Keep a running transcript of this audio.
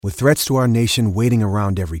With threats to our nation waiting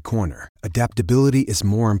around every corner, adaptability is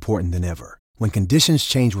more important than ever. When conditions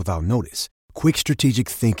change without notice, quick strategic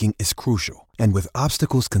thinking is crucial. And with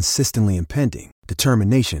obstacles consistently impending,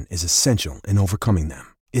 determination is essential in overcoming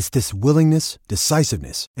them. It's this willingness,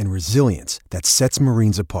 decisiveness, and resilience that sets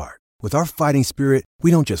Marines apart. With our fighting spirit, we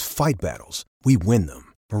don't just fight battles, we win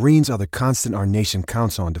them. Marines are the constant our nation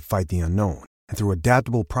counts on to fight the unknown. And through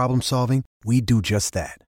adaptable problem solving, we do just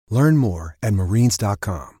that. Learn more at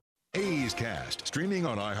marines.com. A's Cast, streaming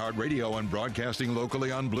on iHeartRadio and broadcasting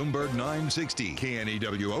locally on Bloomberg 960,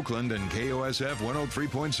 KNEW Oakland, and KOSF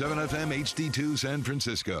 103.7 FM HD2 San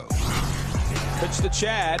Francisco. Pitch to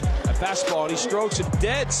Chad, a fastball, and he strokes it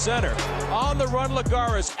dead center. On the run,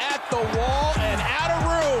 Lagares at the wall and out of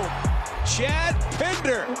room. Chad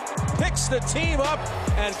Pinder picks the team up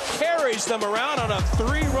and carries them around on a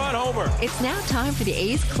 3-run homer. It's now time for the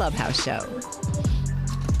A's Clubhouse Show.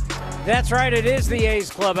 That's right, it is the A's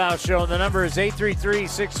Clubhouse Show, and the number is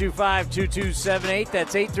 833-625-2278.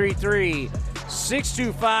 That's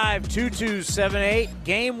 833-625-2278.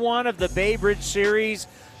 Game 1 of the Bay Bridge Series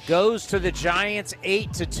goes to the Giants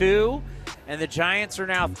 8-2, and the Giants are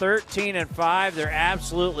now 13-5. They're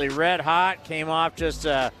absolutely red hot. Came off just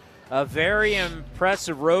a very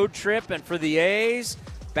impressive road trip, and for the A's,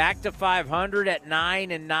 back to 500 at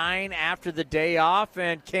 9-9 after the day off.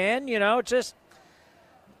 And Ken, just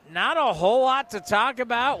not a whole lot to talk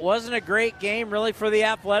about. Wasn't a great game really for the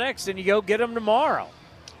Athletics, and you go get them tomorrow.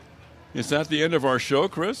 Is that the end of our show,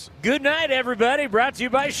 Chris? Good night, everybody. Brought to you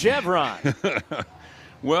by Chevron.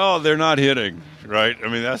 Well, they're not hitting, right? I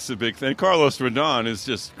mean, that's the big thing. Carlos Rodon is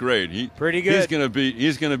just great. Pretty good. He's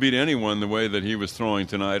going to beat anyone the way that he was throwing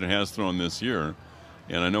tonight and has thrown this year.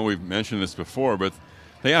 And I know we've mentioned this before, but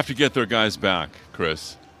they have to get their guys back,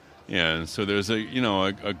 Chris. And so there's a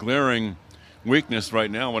glaring weakness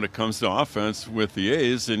right now when it comes to offense with the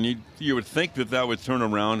A's, and you would think that would turn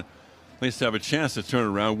around, at least have a chance to turn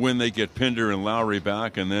around when they get Pinder and Lowry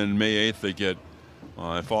back, and then May 8th they get,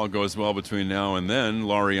 if all goes well between now and then,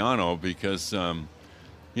 Laureano, because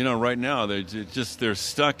right now they're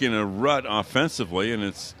stuck in a rut offensively,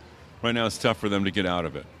 and right now it's tough for them to get out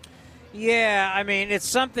of it. Yeah, I mean, it's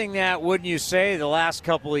something that, wouldn't you say, the last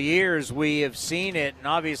couple of years we have seen it, and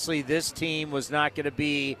obviously this team was not going to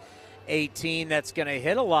be a team that's going to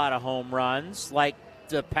hit a lot of home runs like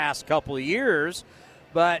the past couple of years,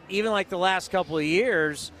 but even like the last couple of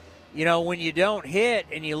years, when you don't hit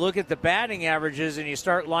and you look at the batting averages and you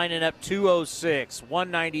start lining up 206,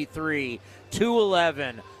 193,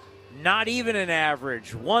 211, not even an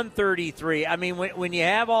average, 133. I mean, when you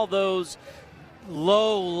have all those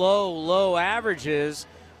low averages,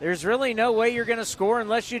 there's really no way you're going to score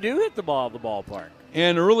unless you do hit the ball at the ballpark.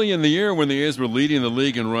 And early in the year when the A's were leading the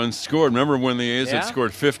league in runs scored, remember when the A's had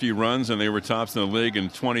scored 50 runs and they were tops in the league,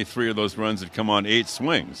 and 23 of those runs had come on 8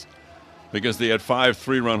 swings because they had 5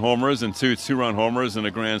 3-run homers and 2 2-run homers and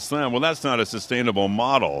a grand slam. Well, that's not a sustainable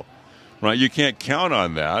model, right? You can't count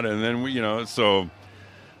on that. And then,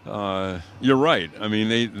 you're right. I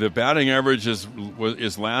mean, the batting average is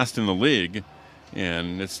last in the league,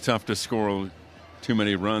 and it's tough to score too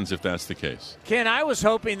many runs if that's the case. Ken, I was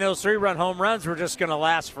hoping those 3-run home runs were just going to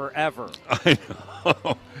last forever. I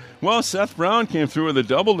know. Well, Seth Brown came through with a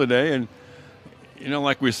double today, and,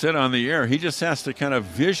 like we said on the air, he just has to kind of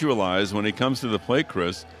visualize when he comes to the plate,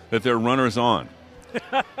 Chris, that there are runners on.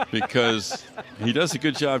 Because he does a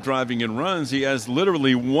good job driving in runs. He has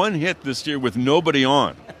literally 1 hit this year with nobody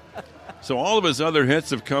on. So all of his other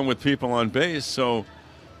hits have come with people on base, so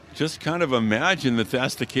just kind of imagine that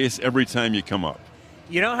that's the case every time you come up.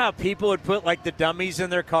 You know how people would put like the dummies in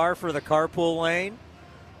their car for the carpool lane?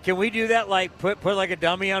 Can we do that, like put like a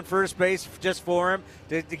dummy on first base just for him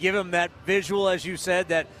to give him that visual, as you said,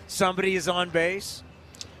 that somebody is on base?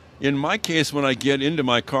 In my case, when I get into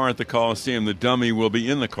my car at the Coliseum, the dummy will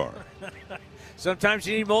be in the car. Sometimes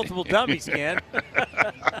you need multiple dummies, Ken.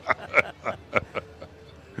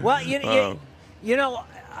 Well,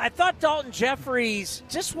 I thought Dalton Jeffries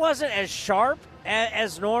just wasn't as sharp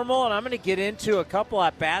as normal, and I'm going to get into a couple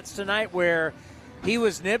at bats tonight where he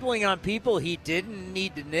was nibbling on people he didn't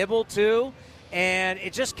need to nibble to, and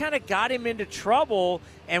it just kind of got him into trouble.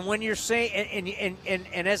 And when you're saying,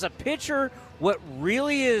 and as a pitcher, what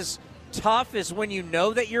really is tough is when you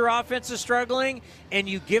know that your offense is struggling and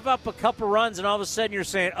you give up a couple runs, and all of a sudden you're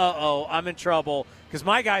saying, uh-oh, I'm in trouble because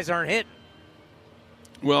my guys aren't hitting.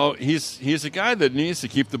 Well, he's a guy that needs to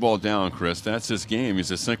keep the ball down, Chris. That's his game.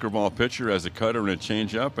 He's a sinker ball pitcher, has a cutter and a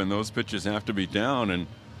changeup, and those pitches have to be down. And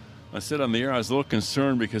I said on the air I was a little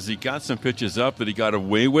concerned because he got some pitches up that he got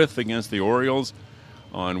away with against the Orioles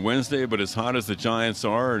on Wednesday, but as hot as the Giants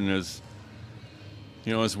are and as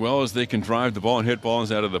as well as they can drive the ball and hit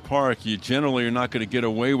balls out of the park, you generally are not going to get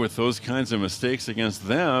away with those kinds of mistakes against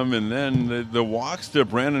them. And then the walks to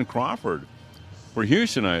Brandon Crawford were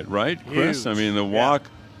huge tonight, right, Chris? Huge. I mean, the walk,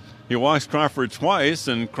 he walks Crawford twice,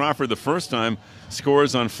 and Crawford the first time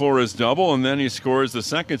scores on Flores' double, and then he scores the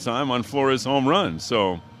second time on Flores' home run.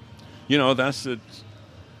 So, that's it.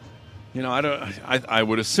 I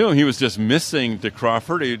would assume he was just missing to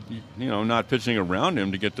Crawford, not pitching around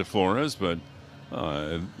him to get to Flores, but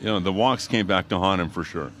the walks came back to haunt him for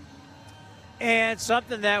sure. And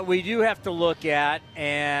something that we do have to look at,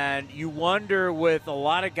 and you wonder with a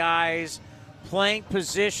lot of guys playing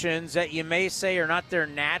positions that you may say are not their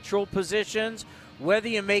natural positions, whether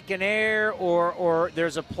you make an error or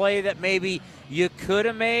there's a play that maybe you could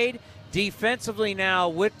have made. Defensively now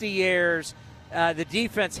with the errors, the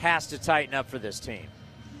defense has to tighten up for this team.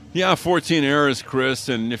 Yeah, 14 errors, Chris,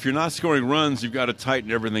 and if you're not scoring runs, you've got to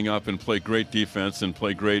tighten everything up and play great defense and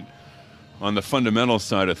play great on the fundamental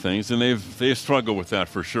side of things, and they've struggled with that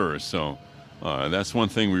for sure. So that's one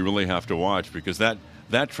thing we really have to watch, because that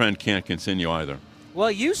trend can't continue either.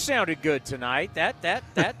 Well, you sounded good tonight. That.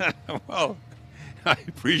 Well, I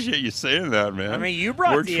appreciate you saying that, man. I mean, you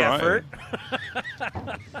brought the effort.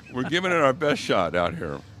 We're giving it our best shot out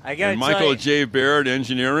here. I got Michael J. Baird,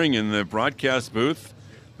 engineering in the broadcast booth,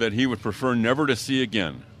 that he would prefer never to see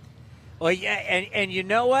again. Well, yeah, and you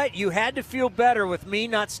know what? You had to feel better with me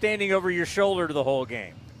not standing over your shoulder the whole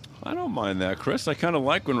game. I don't mind that, Chris. I kind of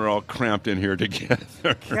like when we're all cramped in here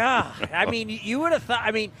together. God, I mean, you would have thought.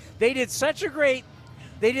 I mean, they did so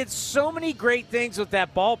many great things with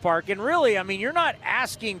that ballpark, and really, I mean, you're not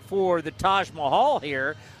asking for the Taj Mahal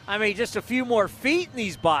here. I mean, just a few more feet in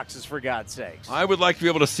these boxes, for God's sakes. I would like to be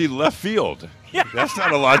able to see left field. That's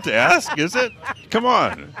not a lot to ask, is it? Come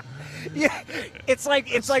on. Yeah, it's like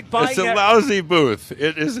buying. It's a lousy booth.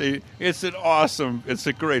 It's a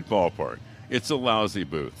great ballpark. It's a lousy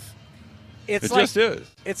booth. It just is.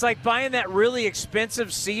 It's like buying that really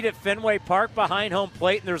expensive seat at Fenway Park behind home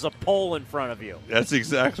plate, and there's a pole in front of you. That's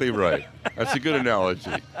exactly right. That's a good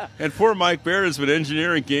analogy. And poor Mike Baird has been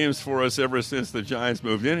engineering games for us ever since the Giants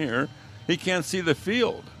moved in here. He can't see the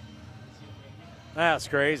field. That's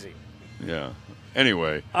crazy. Yeah.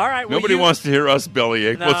 Anyway. All right. Nobody wants to hear us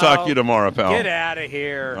bellyache. No, we'll talk to you tomorrow, pal. Get out of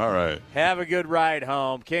here. All right. Have a good ride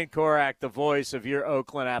home. Ken Korach, the voice of your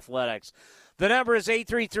Oakland Athletics. The number is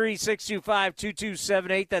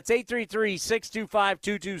 833-625-2278. That's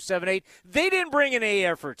 833-625-2278. They didn't bring an A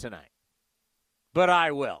effort tonight, but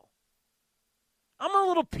I will. I'm a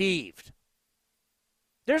little peeved.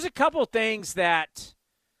 There's a couple things that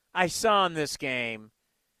I saw in this game,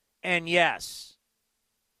 and yes,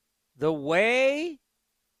 the way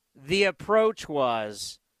the approach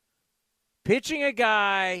was pitching a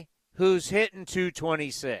guy who's hitting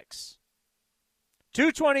 226.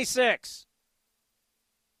 226.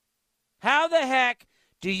 How the heck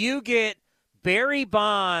do you get Barry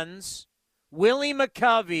Bonds, Willie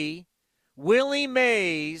McCovey, Willie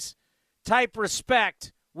Mays type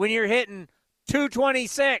respect when you're hitting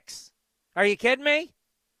 226? Are you kidding me?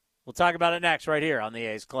 We'll talk about it next right here on the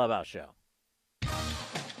A's Clubhouse Show.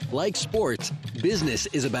 Like sports, business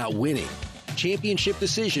is about winning. Championship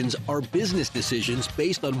decisions are business decisions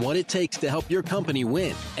based on what it takes to help your company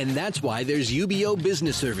win. And that's why there's UBO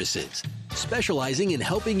Business Services, specializing in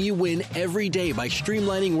helping you win every day by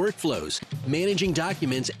streamlining workflows, managing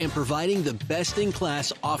documents, and providing the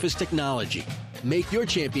best-in-class office technology. Make your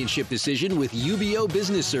championship decision with UBO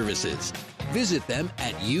Business Services. Visit them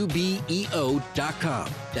at ubeo.com.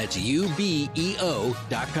 That's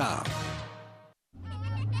ubeo.com.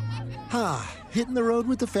 Hitting the road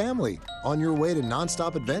with the family. On your way to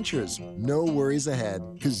nonstop adventures. No worries ahead,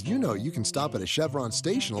 because you know you can stop at a Chevron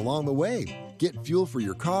station along the way. Get fuel for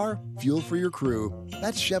your car, fuel for your crew.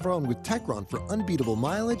 That's Chevron with Techron for unbeatable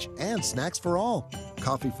mileage and snacks for all.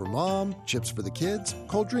 Coffee for mom, chips for the kids,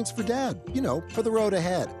 cold drinks for dad. You know, for the road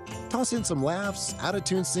ahead. Toss in some laughs,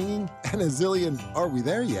 out-of-tune singing, and a zillion "Are we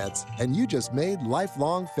there yet?" And you just made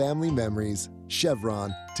lifelong family memories.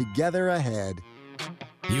 Chevron, together ahead.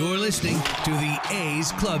 You're listening to the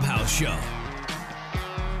A's Clubhouse Show.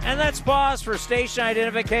 And let's pause for station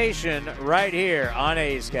identification right here on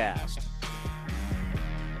A's Cast.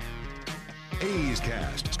 A's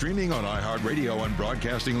Cast, streaming on iHeartRadio and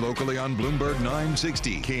broadcasting locally on Bloomberg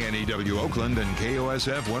 960, KNEW Oakland, and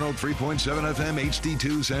KOSF 103.7 FM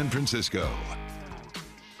HD2 San Francisco.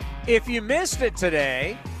 If you missed it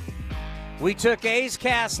today, we took A's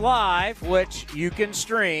Cast Live, which you can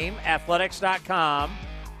stream,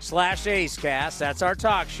 athletics.com/A's Cast. That's our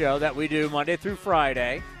talk show that we do Monday through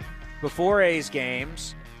Friday before A's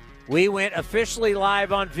games. We went officially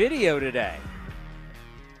live on video today.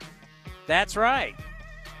 That's right.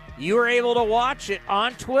 You are able to watch it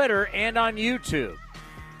on Twitter and on YouTube.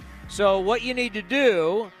 So what you need to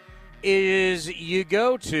do is you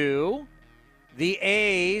go to the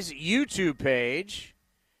A's YouTube page,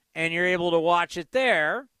 and you're able to watch it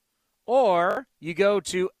there, or you go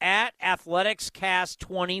to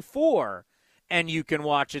 @AthleticsCast24, and you can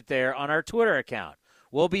watch it there on our Twitter account.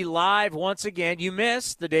 We'll be live once again. You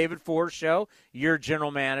missed the David Ford Show, your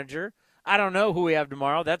general manager. I don't know who we have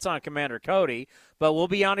tomorrow. That's on Commander Cody. But we'll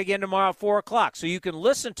be on again tomorrow at 4 o'clock. So you can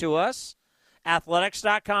listen to us,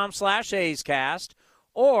 athletics.com/A'sCast,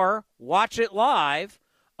 or watch it live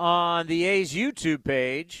on the A's YouTube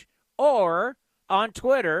page or on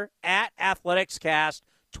Twitter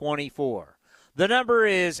 @AthleticsCast24. The number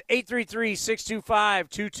is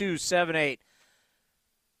 833-625-2278.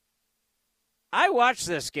 I watched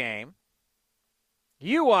this game.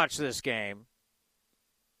 You watched this game.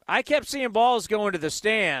 I kept seeing balls go into the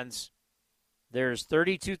stands. There's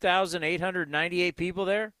 32,898 people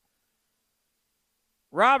there.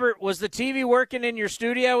 Robert, was the TV working in your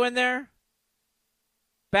studio in there?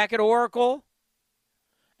 Back at Oracle?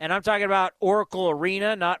 And I'm talking about Oracle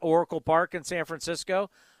Arena, not Oracle Park in San Francisco.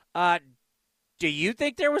 Do you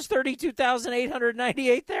think there was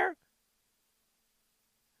 32,898 there?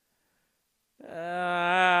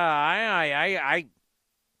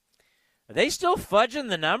 Are they still fudging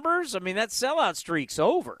the numbers? I mean, that sellout streak's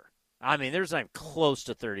over. I mean, there's not close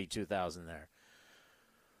to 32,000 there.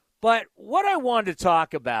 But what I wanted to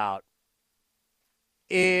talk about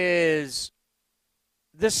is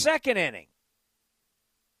the second inning.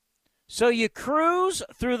 So you cruise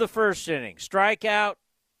through the first inning. Strikeout,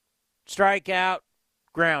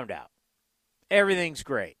 ground out. Everything's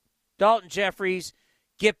great. Dalton Jeffries,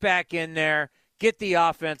 get back in there, get the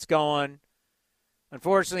offense going.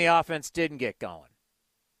 Unfortunately, the offense didn't get going.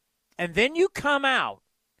 And then you come out,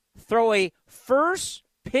 throw a first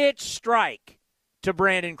pitch strike to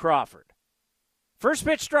Brandon Crawford. First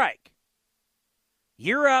pitch strike.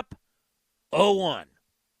 You're up 0-1.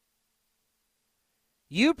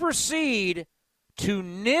 You proceed to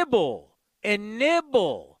nibble and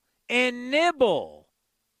nibble and nibble,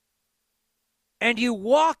 and you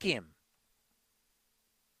walk him.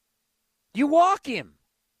 You walk him.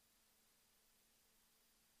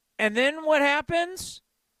 And then what happens?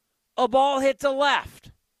 A ball hit to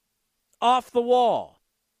left, off the wall.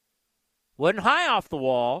 Wasn't high off the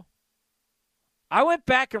wall. I went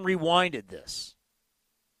back and rewinded this.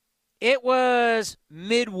 It was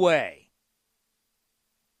midway.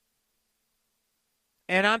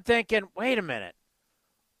 And I'm thinking, wait a minute.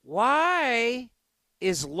 Why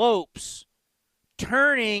is Lopes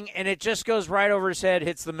turning and it just goes right over his head,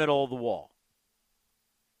 hits the middle of the wall?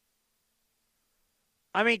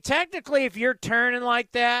 I mean, technically, if you're turning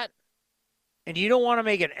like that and you don't want to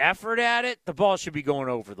make an effort at it, the ball should be going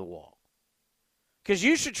over the wall. Because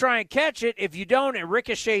you should try and catch it. If you don't, it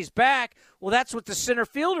ricochets back. Well, that's what the center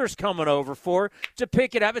fielder's coming over for, to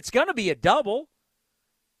pick it up. It's going to be a double.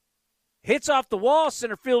 Hits off the wall,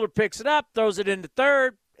 center fielder picks it up, throws it into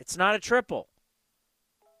third. It's not a triple.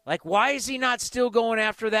 Like, why is he not still going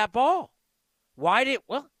after that ball?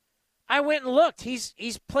 Well, I went and looked.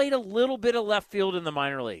 He's played a little bit of left field in the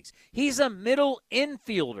minor leagues. He's a middle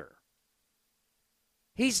infielder.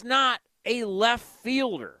 He's not a left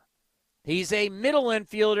fielder. He's a middle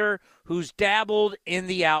infielder who's dabbled in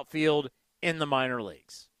the outfield in the minor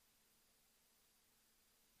leagues.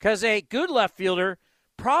 Because a good left fielder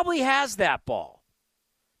probably has that ball.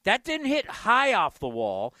 That didn't hit high off the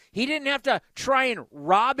wall. He didn't have to try and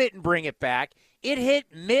rob it and bring it back. It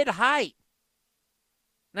hit mid-height.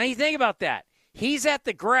 Now you think about that. He's at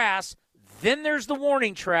the grass, then there's the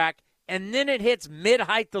warning track, and then it hits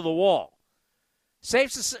mid-height to the wall.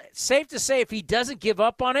 Safe to say if he doesn't give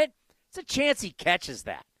up on it, it's a chance he catches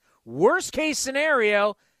that. Worst case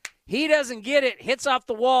scenario, he doesn't get it, hits off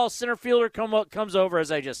the wall, center fielder comes over,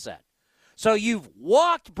 as I just said. So you've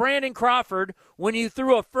walked Brandon Crawford when you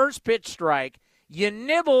threw a first pitch strike. You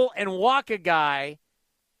nibble and walk a guy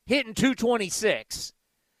hitting 226.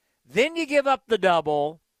 Then you give up the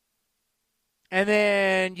double, and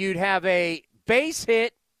then you'd have a base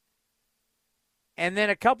hit, and then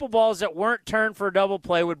a couple balls that weren't turned for a double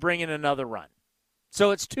play would bring in another run.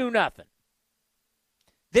 So it's 2-0.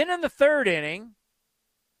 Then in the third inning,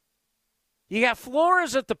 you got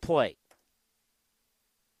Flores at the plate.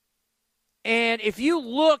 And if you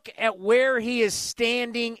look at where he is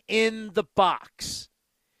standing in the box,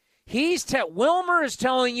 Wilmer is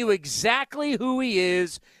telling you exactly who he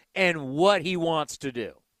is and what he wants to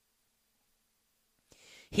do.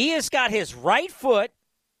 He has got his right foot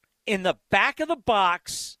in the back of the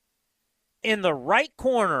box in the right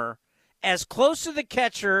corner, as close to the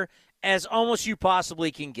catcher as almost you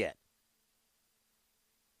possibly can get.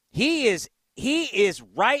 He is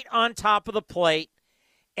right on top of the plate,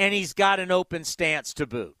 and he's got an open stance to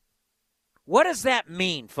boot. What does that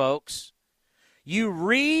mean, folks? You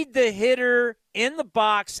read the hitter in the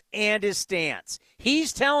box and his stance.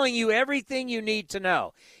 He's telling you everything you need to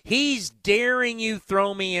know. He's daring you,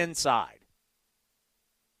 throw me inside.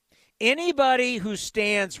 Anybody who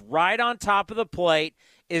stands right on top of the plate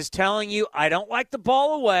is telling you, I don't like the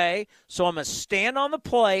ball away, so I'm going to stand on the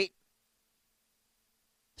plate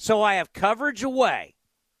so I have coverage away.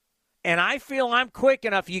 And I feel I'm quick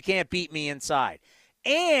enough you can't beat me inside.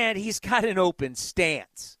 And he's got an open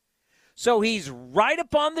stance. So he's right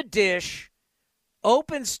up on the dish,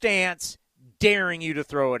 open stance, daring you to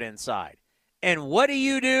throw it inside. And what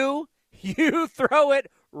do? You throw it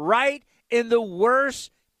right in the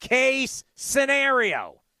worst case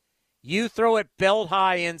scenario. You throw it belt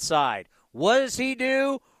high inside. What does he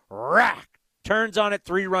do? Rack. Turns on it,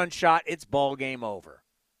 3-run shot. It's ball game over.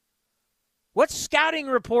 What scouting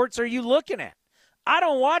reports are you looking at? I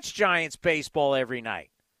don't watch Giants baseball every night.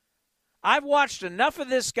 I've watched enough of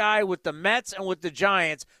this guy with the Mets and with the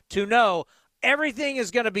Giants to know everything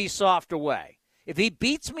is going to be soft away. If he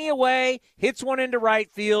beats me away, hits one into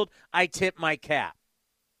right field, I tip my cap.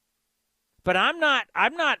 But I'm not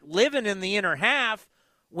living in the inner half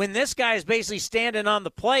when this guy is basically standing on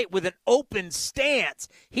the plate with an open stance.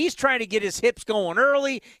 He's trying to get his hips going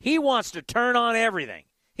early. He wants to turn on everything.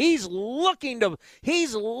 He's looking to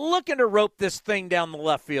rope this thing down the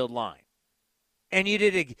left field line. And you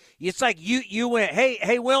did it. It's like you went,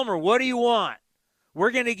 hey Wilmer, what do you want?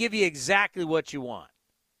 We're going to give you exactly what you want.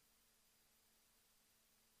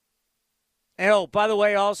 And oh, by the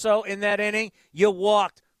way, also in that inning, you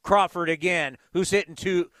walked Crawford again, who's hitting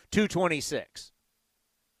 226.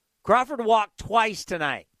 Crawford walked twice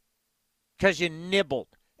tonight because you nibbled,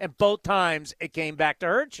 and both times it came back to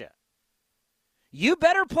hurt you. You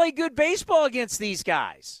better play good baseball against these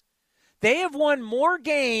guys. They have won more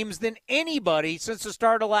games than anybody since the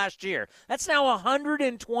start of last year. That's now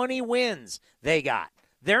 120 wins they got.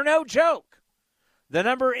 They're no joke. The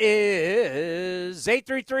number is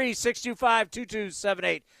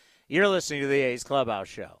 833-625-2278. You're listening to the A's Clubhouse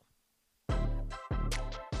Show.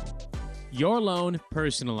 Your loan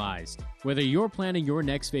personalized. Whether you're planning your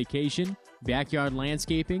next vacation, backyard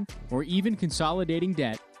landscaping, or even consolidating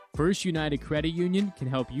debt, First United Credit Union can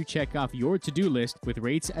help you check off your to-do list with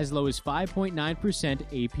rates as low as 5.9%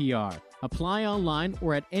 APR. Apply online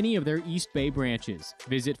or at any of their East Bay branches.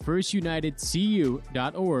 Visit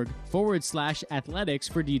firstunitedcu.org/athletics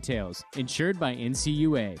for details. Insured by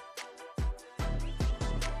NCUA.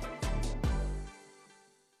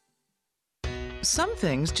 Some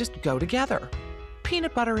things just go together.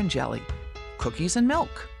 Peanut butter and jelly, cookies and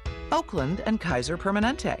milk, Oakland and Kaiser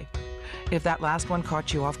Permanente. If that last one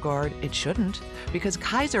caught you off guard, it shouldn't, because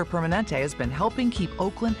Kaiser Permanente has been helping keep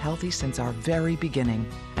Oakland healthy since our very beginning.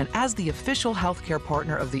 And as the official healthcare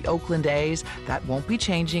partner of the Oakland A's, that won't be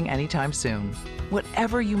changing anytime soon.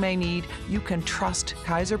 Whatever you may need, you can trust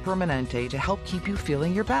Kaiser Permanente to help keep you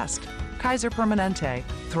feeling your best. Kaiser Permanente.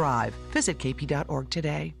 Thrive. Visit kp.org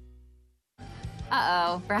today.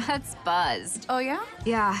 Uh-oh, Brad's buzzed. Oh, yeah?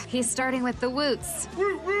 Yeah, he's starting with the woots.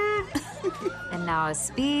 And now a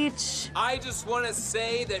speech. I just want to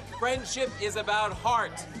say that friendship is about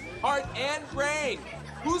heart and brain.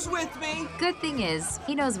 Who's with me? Good thing is,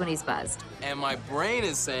 he knows when he's buzzed. And my brain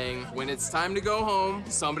is saying, when it's time to go home,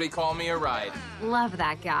 somebody call me a ride. Love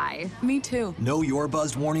that guy. Me too. Know your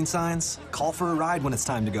buzzed warning signs? Call for a ride when it's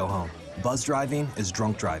time to go home. Buzz driving is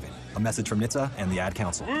drunk driving. A message from NHTSA and the Ad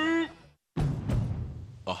Council.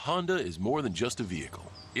 A Honda is more than just a vehicle.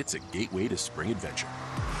 It's a gateway to spring adventure.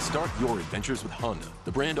 Start your adventures with Honda,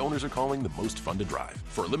 the brand owners are calling the most fun to drive.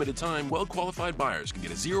 For a limited time, well-qualified buyers can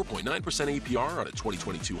get a 0.9% APR on a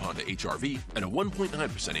 2022 Honda HR-V and a 1.9%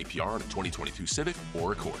 APR on a 2022 Civic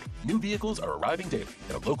or Accord. New vehicles are arriving daily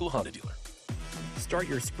at a local Honda dealer. Start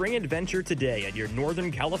your spring adventure today at your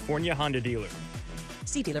Northern California Honda dealer.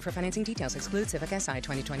 See dealer for financing details. Exclude Civic SI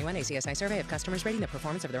 2021 ACSI survey of customers rating the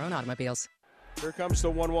performance of their own automobiles. Here comes the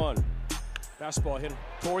 1-1. Fastball hit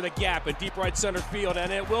toward the gap in deep right center field,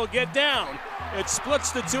 and it will get down. It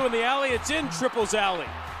splits the two in the alley. It's in Triples alley.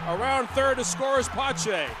 Around third to score is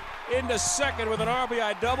Pache. Into second with an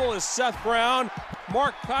RBI double is Seth Brown.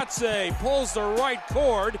 Mark Pache pulls the right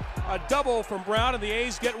cord. A double from Brown, and the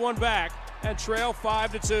A's get one back and trail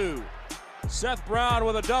 5-2. Seth Brown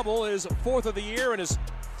with a double is fourth of the year and his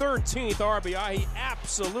 13th RBI. He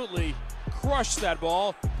absolutely crushed that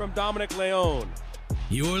ball from Dominic Leone.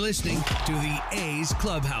 You're listening to the A's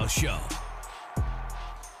Clubhouse Show.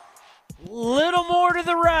 Little more to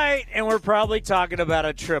the right, and we're probably talking about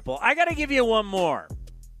a triple. I got to give you one more,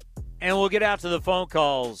 and we'll get out to the phone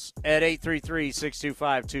calls at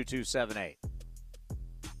 833-625-2278.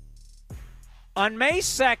 On May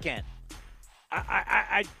 2nd,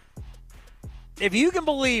 I if you can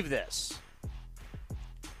believe this,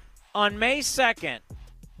 on May 2nd,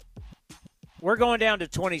 we're going down to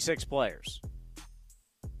 26 players.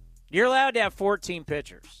 You're allowed to have 14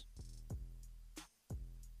 pitchers.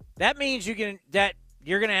 That means you're going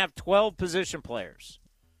to have 12 position players.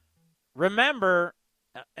 Remember,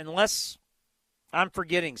 unless I'm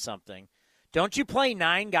forgetting something, don't you play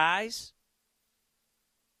 9 guys?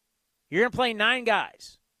 You're going to play 9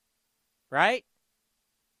 guys, right?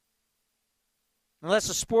 Unless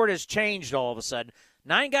the sport has changed all of a sudden.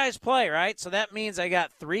 9 guys play, right? So that means I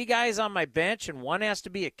got 3 guys on my bench and 1 has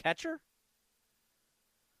to be a catcher?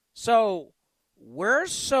 So we're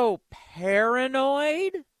so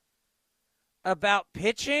paranoid about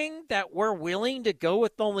pitching that we're willing to go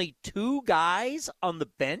with only 2 guys on the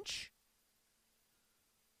bench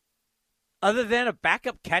other than a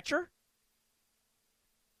backup catcher?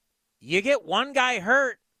 You get 1 guy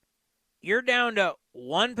hurt, you're down to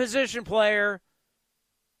 1 position player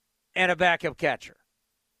and a backup catcher.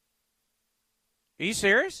 Are you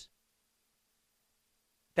serious?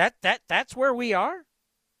 That's where we are?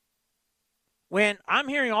 When I'm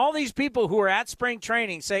hearing all these people who are at spring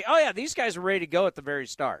training say, oh, yeah, these guys are ready to go at the very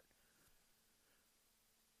start.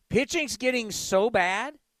 Pitching's getting so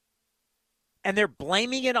bad, and they're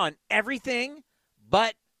blaming it on everything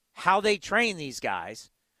but how they train these guys.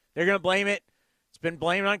 They're going to blame it. It's been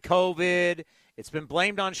blamed on COVID. It's been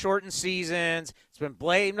blamed on shortened seasons. It's been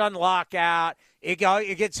blamed on lockout. It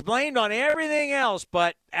gets blamed on everything else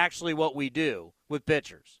but actually what we do with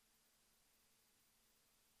pitchers.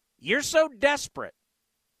 You're so desperate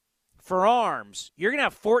for arms, you're going to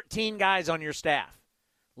have 14 guys on your staff,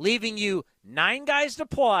 leaving you 9 guys to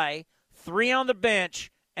play, 3 on the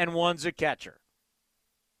bench, and 1's a catcher.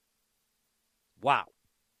 Wow.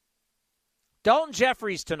 Dalton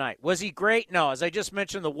Jeffries tonight, was he great? No, as I just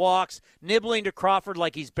mentioned, the walks, nibbling to Crawford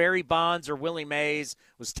like he's Barry Bonds or Willie Mays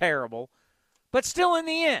was terrible. But still in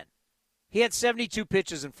the end, he had 72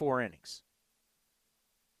 pitches in 4 innings.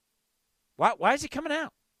 Why is he coming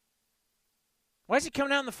out? Why is he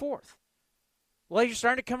coming out in the 4th? Well, you're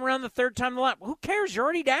starting to come around the 3rd time in the line. Who cares? You're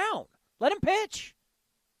already down. Let him pitch.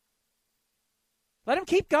 Let him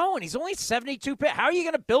keep going. He's only 72 pitch. How are you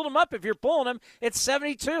going to build him up if you're pulling him? It's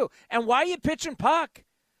 72. And why are you pitching Puck?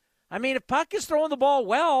 I mean, if Puck is throwing the ball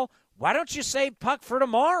well, why don't you save Puck for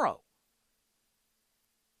tomorrow?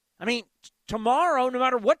 I mean, tomorrow, no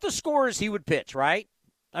matter what the score is, he would pitch, right?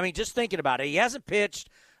 I mean, just thinking about it. He hasn't pitched,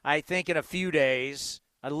 I think, in a few days.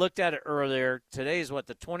 I looked at it earlier. Today's, the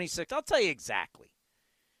 26th? I'll tell you exactly.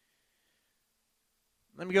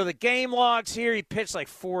 Let me go to the game logs here. He pitched like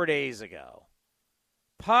 4 days ago.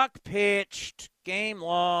 Puck pitched, game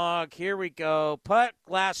log, here we go. Puck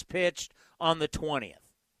last pitched on the 20th.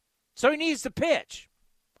 So he needs to pitch.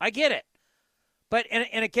 I get it. But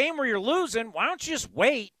in a game where you're losing, why don't you just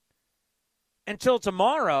wait until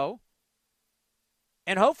tomorrow?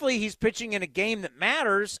 And hopefully he's pitching in a game that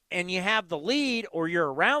matters and you have the lead or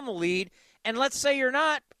you're around the lead. And let's say you're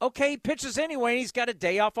not. Okay, he pitches anyway and he's got a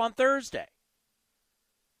day off on Thursday.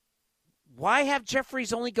 Why have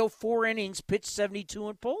Jeffries only go 4 innings, pitch 72,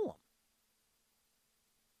 and pull him?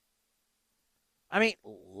 I mean,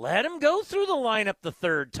 let him go through the lineup the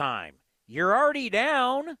 3rd time. You're already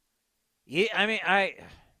down.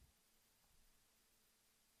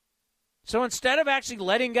 So instead of actually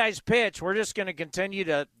letting guys pitch, we're just going to continue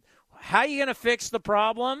to – how are you going to fix the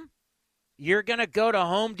problem? You're going to go to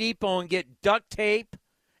Home Depot and get duct tape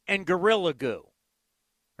and Gorilla Glue,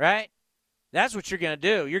 right? That's what you're going to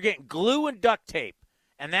do. You're getting glue and duct tape,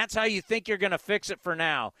 and that's how you think you're going to fix it for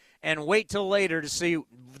now and wait till later to see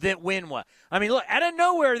that win what. I mean, look, out of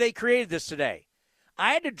nowhere they created this today.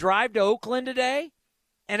 I had to drive to Oakland today,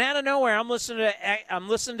 and out of nowhere I'm listening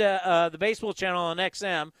to the baseball channel on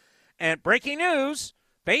XM, and breaking news,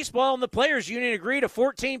 baseball and the players union agree to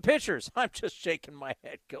 14 pitchers. I'm just shaking my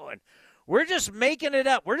head going, we're just making it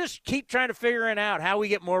up. We're just keep trying to figure out how we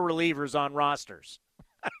get more relievers on rosters.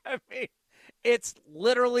 I mean, it's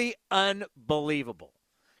literally unbelievable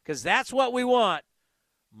because that's what we want,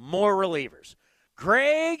 more relievers.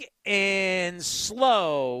 Greg and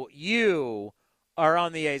Slow, you are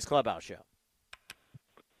on the A's Clubhouse Show.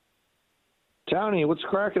 Townie, what's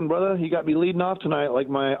cracking, brother? You got me leading off tonight like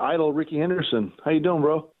my idol, Ricky Henderson. How you doing,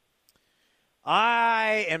 bro?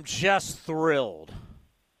 I am just thrilled.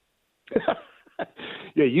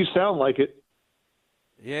 Yeah, you sound like it.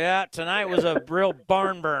 Yeah, tonight was a real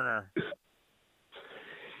barn burner.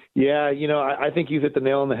 Yeah, I think you've hit the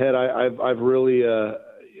nail on the head. I've really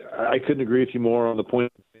I couldn't agree with you more on the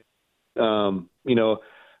point.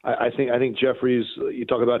 I think Jeffries. You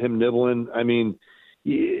talk about him nibbling. I mean,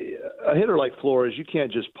 a hitter like Flores, you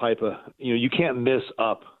can't just you can't miss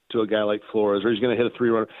up to a guy like Flores, or he's going to hit a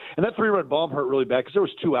 3-run. And that 3-run bomb hurt really bad because there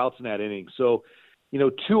was 2 outs in that inning. So,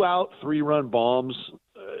 2 out, 3-run bombs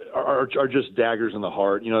are just daggers in the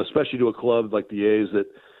heart. Especially to a club like the A's that,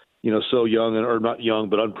 so young or not young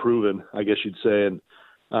but unproven, I guess you'd say. And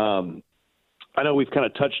I know we've kind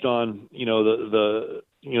of touched on, the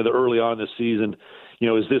early on this season.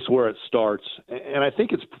 Is this where it starts? And I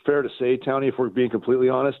think it's fair to say, Townie, if we're being completely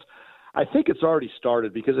honest, I think it's already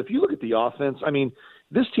started because if you look at the offense, I mean,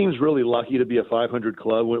 this team's really lucky to be a 500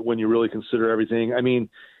 club when you really consider everything. I mean,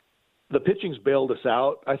 the pitching's bailed us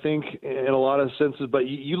out, I think, in a lot of senses. But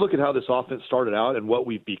you look at how this offense started out and what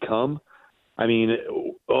we've become. I mean,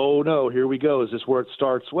 oh, no, here we go. Is this where it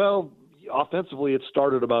starts? Well, offensively, it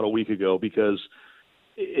started about a week ago because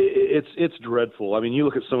it's dreadful. I mean, you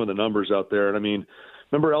look at some of the numbers out there, and I mean,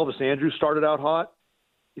 remember Elvis Andrus started out hot?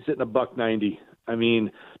 He's hitting $190. I mean,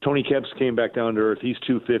 Tony Kemp's came back down to earth. He's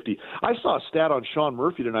 250. I saw a stat on Sean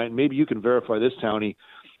Murphy tonight, and maybe you can verify this, Townie.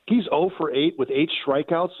 He's 0 for 8 with 8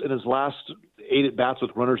 strikeouts in his last 8 at-bats with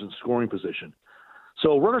runners in scoring position.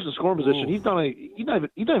 So runners in scoring position, he's not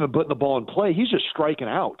even putting the ball in play. He's just striking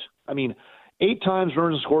out. I mean, 8 times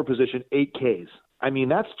runners in scoring position, 8 Ks. I mean,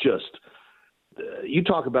 that's just you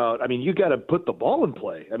talk about. I mean, you got to put the ball in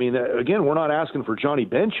play. I mean, again, we're not asking for Johnny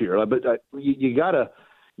Bench here, but you got to.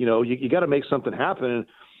 You got to make something happen. And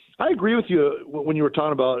I agree with you when you were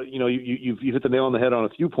talking about, you hit the nail on the head on a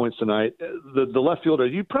few points tonight. The left fielder,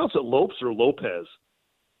 you pronounce it Lopes or Lopez?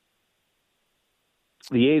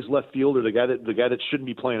 The A's left fielder, the guy that shouldn't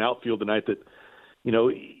be playing outfield tonight. That,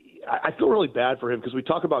 I feel really bad for him because we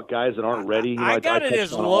talk about guys that aren't ready. I got it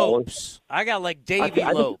as Lopes. I got like Davey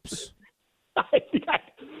Lopes.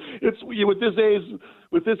 It's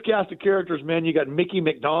with this cast of characters, man. You got Mickey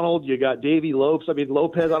McDonald, you got Davey Lopes. I mean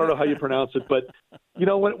Lopez. I don't know how you pronounce it, but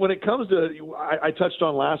when it comes to, I touched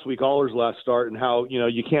on last week Aller's last start and how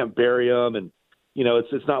you can't bury him, and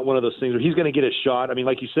it's not one of those things where he's going to get a shot. I mean,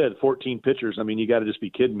 like you said, 14 pitchers. I mean, you got to just be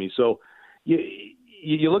kidding me. So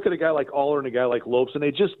you look at a guy like Aller and a guy like Lopes, and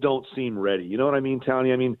they just don't seem ready. You know what I mean,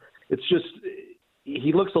 Townie? I mean, it's just.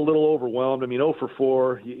 He looks a little overwhelmed. I mean, 0 for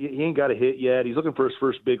 4. He ain't got a hit yet. He's looking for his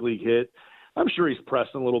first big league hit. I'm sure he's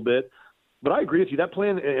pressing a little bit. But I agree with you. That play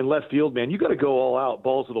in left field, man, you got to go all out,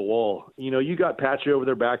 balls to the wall. You got Patchy over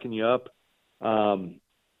there backing you up.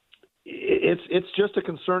 It's just a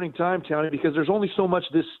concerning time, Townie, because there's only so much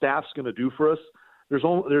this staff's going to do for us. There's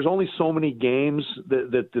only so many games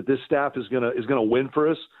that this staff is going to win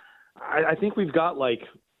for us. I think we've got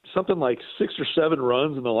something like 6 or 7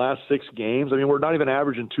 runs in the last 6 games. I mean, we're not even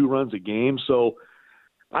averaging 2 runs a game. So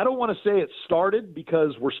I don't want to say it started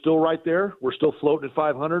because we're still right there. We're still floating at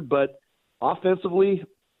 500, but offensively,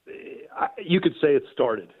 you could say it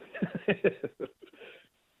started.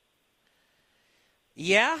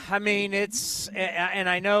 Yeah, I mean, and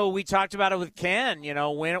I know we talked about it with Ken,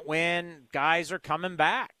 when guys are coming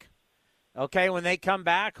back. Okay, when they come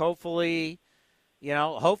back, hopefully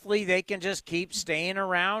they can just keep staying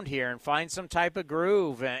around here and find some type of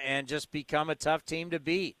groove and just become a tough team to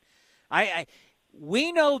beat.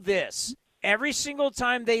 We know this. Every single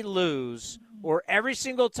time they lose, or every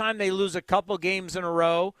single time they lose a couple games in a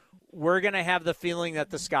row, we're going to have the feeling that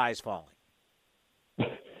the sky's falling.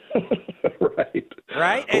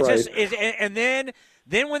 Right? It's just, and then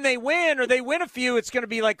when they win or they win a few, it's going to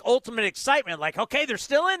be like ultimate excitement. Like, okay, they're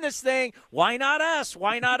still in this thing. Why not us?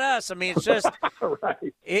 Why not us? I mean, it's just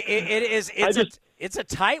right. It's a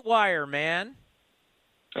tight wire, man.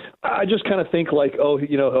 I just kind of think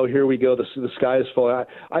here we go. The sky is falling.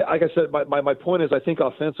 Like I said, my point is, I think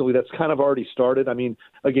offensively that's kind of already started. I mean,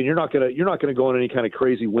 again, you're not gonna go on any kind of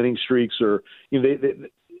crazy winning streaks, or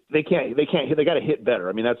they can't hit. They got to hit better.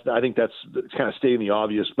 I mean, I think that's kind of stating the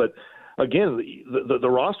obvious. But again, the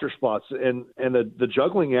roster spots and the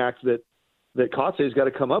juggling act that Kotze's got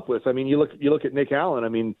to come up with. I mean, you look at Nick Allen. I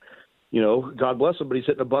mean, God bless him, but he's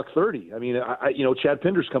hitting $130. I mean, Chad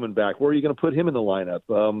Pinder's coming back. Where are you going to put him in the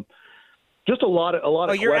lineup? Just a lot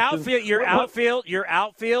of your questions.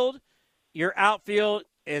 Your outfield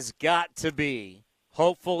has got to be,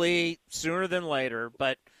 hopefully sooner than later,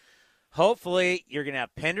 but hopefully you're going to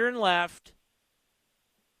have Pinder in left.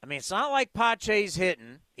 I mean, it's not like Pache's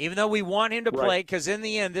hitting, even though we want him to play, because in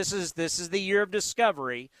the end, this is the year of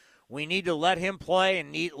discovery. We need to let him play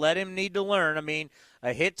and let him to learn. I mean,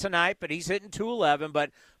 a hit tonight, but he's hitting 211. But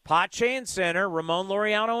Pache in center, Ramon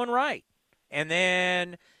Laureano in right. And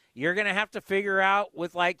then you're going to have to figure out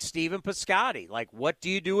with, like, Stephen Piscotty. Like, what do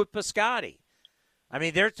you do with Piscotty? I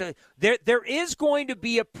mean, there is going to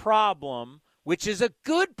be a problem, which is a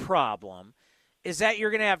good problem, is that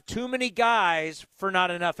you're going to have too many guys for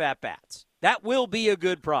not enough at-bats. That will be a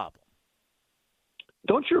good problem.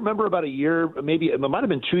 Don't you remember about a year, maybe it might have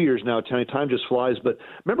been 2 years now, Tony, time just flies, but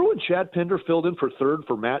remember when Chad Pinder filled in for third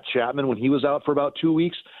for Matt Chapman when he was out for about 2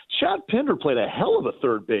 weeks? Chad Pinder played a hell of a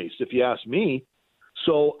third base, if you ask me.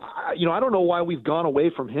 So, I don't know why we've gone away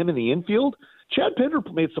from him in the infield. Chad Pinder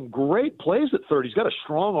made some great plays at third. He's got a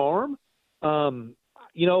strong arm. I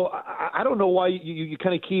don't know why you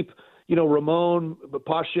kind of keep, Ramon,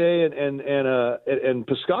 Pache, and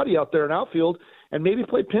Piscotty out there in outfield and maybe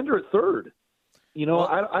play Pinder at third.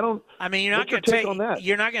 I don't. I mean, you're not going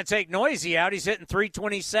to take Noisy out. He's hitting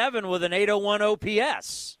 .327 with an .801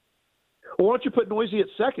 OPS. Well, why don't you put Noisy at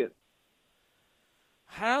second?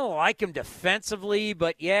 I don't like him defensively,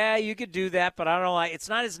 but yeah, you could do that. But I don't like. It's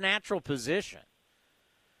not his natural position,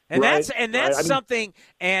 and right. that's something.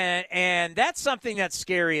 And that's something that's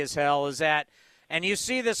scary as hell. Is that, and you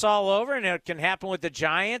see this all over, and it can happen with the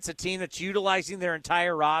Giants, a team that's utilizing their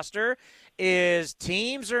entire roster. Is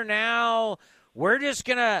teams are now. We're just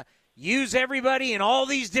going to use everybody in all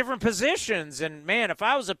these different positions. And, man, if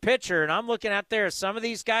I was a pitcher and I'm looking out there, some of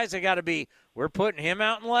these guys, they got to be, we're putting him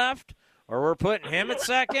out in left or we're putting him at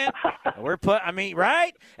second.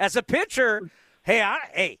 Right? As a pitcher,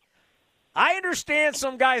 I understand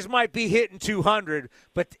some guys might be hitting 200,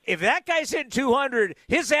 but if that guy's hitting 200,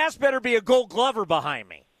 his ass better be a Gold Glover behind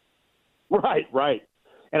me. Right.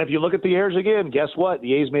 And if you look at the errors again, guess what?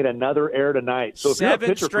 The A's made another error tonight. So if you're a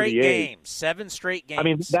pitcher for the A's, 7 straight games. I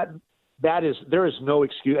mean, there is no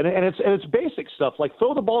excuse, and it's basic stuff like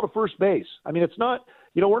throw the ball to first base. I mean, it's not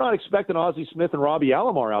we're not expecting Ozzie Smith and Robbie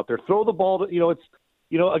Alomar out there. Throw the ball to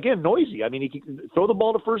again Noisy. I mean, he can throw the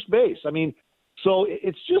ball to first base. I mean, so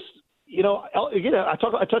it's just again I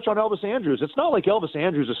touch on Elvis Andrus. It's not like Elvis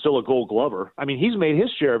Andrus is still a Gold Glover. I mean, he's made his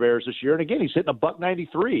share of errors this year, and again he's hitting a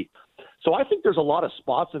 .193. So I think there's a lot of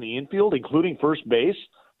spots in the infield, including first base.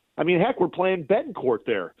 I mean, heck, we're playing Betancourt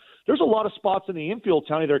there. There's a lot of spots in the infield,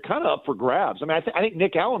 Tony, that are kind of up for grabs. I mean, I think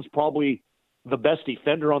Nick Allen's probably the best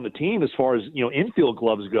defender on the team as far as, infield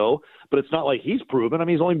gloves go, but it's not like he's proven. I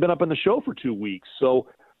mean, he's only been up in the show for 2 weeks. So,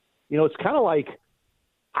 it's kind of like,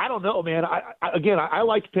 I don't know, man. I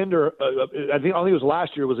liked Pinder. I think it was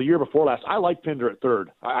last year. It was a year before last. I liked Pinder at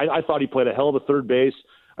third. I thought he played a hell of a third base.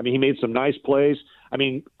 I mean, he made some nice plays. I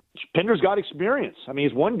mean, Pinder's got experience. I mean,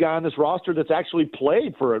 he's one guy on this roster that's actually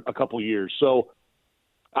played for a couple years. So,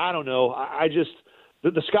 I don't know.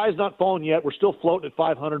 The sky's not falling yet. We're still floating at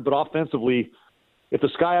 500, but offensively, if the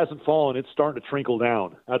sky hasn't fallen, it's starting to trickle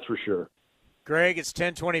down. That's for sure. Greg, it's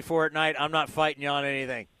 10:24 at night. I'm not fighting you on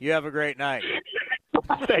anything. You have a great night.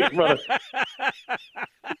 Thanks, brother.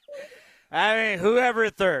 I mean, whoever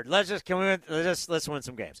at third. Let's win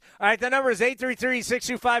some games. All right, the number is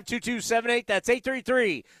 833-625-2278. That's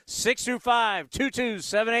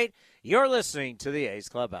 833-625-2278. You're listening to the A's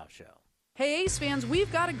Clubhouse Show. Hey, A's fans, we've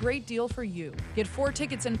got a great deal for you. Get 4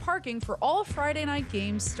 tickets and parking for all Friday night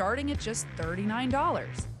games starting at just $39.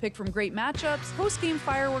 Pick from great matchups, post-game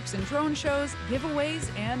fireworks and drone shows, giveaways,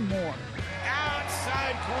 and more.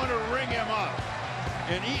 Outside corner, ring him up.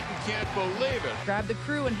 And Eaton can't believe it. Grab the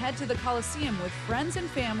crew and head to the Coliseum with friends and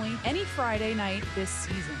family any Friday night this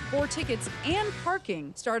season. 4 tickets and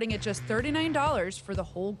parking starting at just $39 for the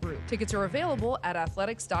whole group. Tickets are available at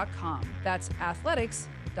athletics.com. That's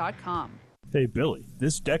athletics.com. Hey, Billy,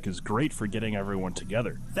 this deck is great for getting everyone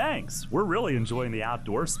together. Thanks. We're really enjoying the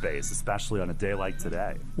outdoor space, especially on a day like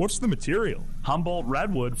today. What's the material? Humboldt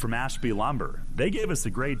Redwood from Ashby Lumber. They gave us a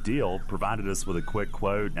great deal, provided us with a quick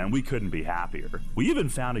quote, and we couldn't be happier. We even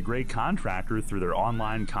found a great contractor through their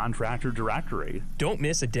online contractor directory. Don't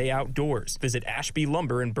miss a day outdoors. Visit Ashby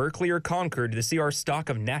Lumber in Berkeley or Concord to see our stock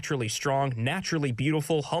of naturally strong, naturally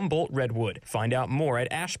beautiful Humboldt Redwood. Find out more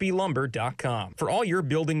at ashbylumber.com for all your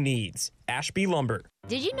building needs. Ashby Lumber.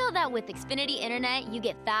 Did you know that with Xfinity Internet, you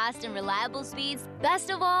get fast and reliable speeds? Best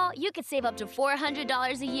of all, you could save up to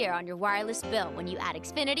 $400 a year on your wireless bill when you add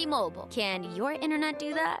Xfinity Mobile. Can your internet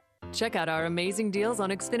do that? Check out our amazing deals on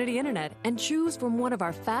Xfinity Internet and choose from one of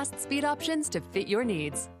our fast speed options to fit your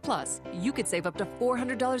needs. Plus, you could save up to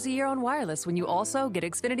 $400 a year on wireless when you also get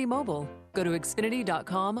Xfinity Mobile. Go to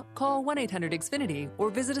Xfinity.com, call 1-800-XFINITY, or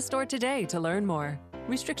visit a store today to learn more.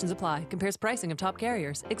 Restrictions apply. Compares pricing of top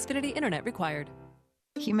carriers. Xfinity Internet required.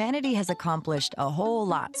 Humanity has accomplished a whole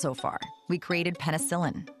lot so far. We created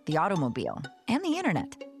penicillin, the automobile, and the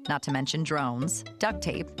internet, not to mention drones, duct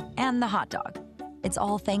tape, and the hot dog. It's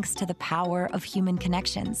all thanks to the power of human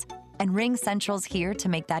connections. And Ring Central's here to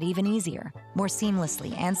make that even easier, more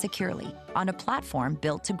seamlessly and securely, on a platform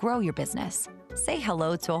built to grow your business. Say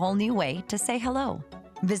hello to a whole new way to say hello.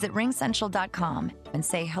 Visit ringcentral.com and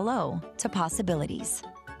say hello to possibilities.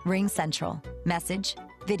 Ring Central. Message,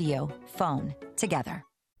 video, phone, together.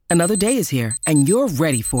 Another day is here, and you're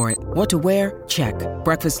ready for it. What to wear? Check.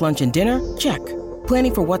 Breakfast, lunch, and dinner? Check.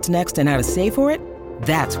 Planning for what's next and how to save for it?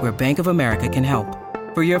 That's where Bank of America can help.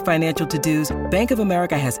 For your financial to-dos, Bank of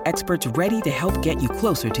America has experts ready to help get you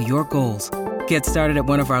closer to your goals. Get started at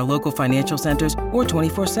one of our local financial centers or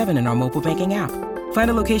 24/7 in our mobile banking app.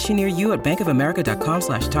 Find a location near you at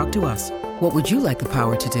bankofamerica.com/talktous. What would you like the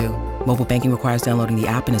power to do? Mobile banking requires downloading the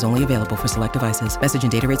app and is only available for select devices. Message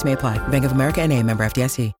and data rates may apply. Bank of America N.A., member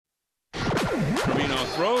FDIC. Reno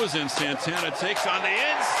throws and Santana takes on the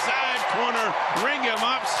inside corner. Ring him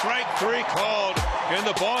up. Strike 3 called, and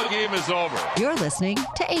the ball game is over. You're listening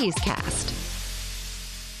to A's Cast.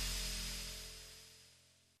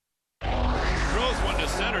 Throws one to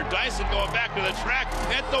center. Dyson going back to the track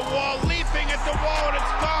at the wall, leaping at the wall, and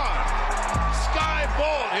it's gone. Sky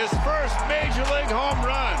Bolt, his first major league home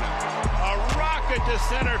run. A rocket to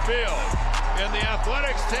center field. And the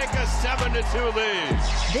Athletics take a 7-2 lead.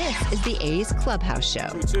 This is the A's Clubhouse Show.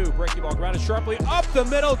 2-2, breaking ball grounded sharply up the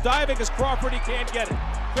middle, diving as Crawford, he can't get it.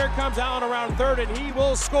 Here comes Allen around third, and he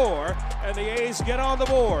will score. And the A's get on the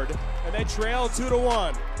board, and they trail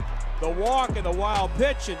 2-1. The walk and the wild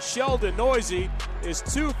pitch, and Sheldon Noisy is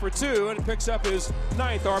 2 for 2 and picks up his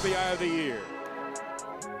 9th RBI of the year.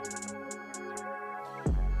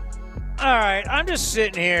 All right, I'm just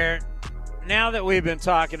sitting here, now that we've been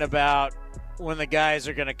talking about when the guys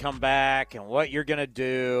are going to come back and what you're going to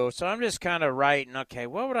do. So I'm just kind of writing, okay,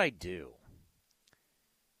 what would I do?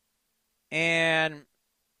 And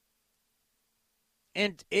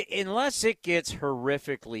unless it gets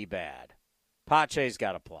horrifically bad, Pache's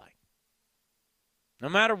got to play. No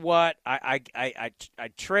matter what, I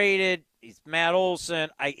traded. He's Matt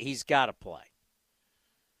Olson. He's got to play.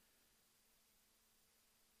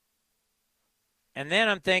 And then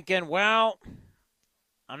I'm thinking, well,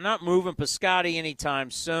 I'm not moving Piscotty anytime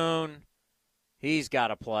soon. He's got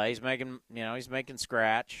to play. He's making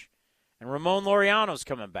scratch. And Ramon Laureano's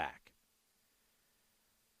coming back.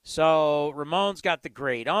 So Ramon's got the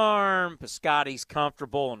great arm. Piscotty's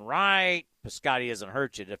comfortable and right. Piscotty doesn't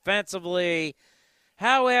hurt you defensively.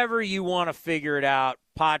 However you want to figure it out,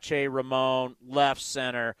 Pache, Ramon, left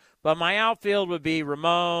center. But my outfield would be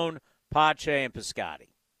Ramon, Pache, and Piscotty.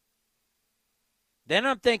 Then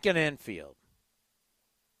I'm thinking infield.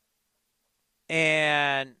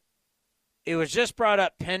 And it was just brought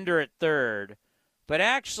up Pender at third. But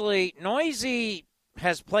actually, Noisy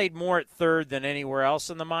has played more at third than anywhere else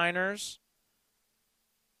in the minors.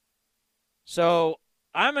 So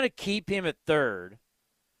I'm going to keep him at third.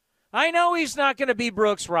 I know he's not going to be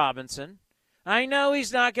Brooks Robinson. I know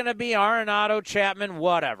he's not going to be Arenado, Chapman,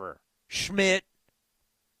 whatever. Schmidt.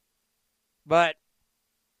 But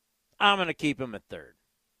I'm going to keep him at third.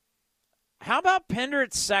 How about Pender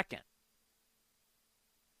at second?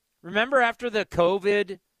 Remember after the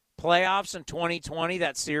COVID playoffs in 2020,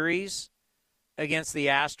 that series against the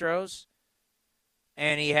Astros?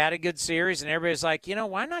 And he had a good series, and everybody's like,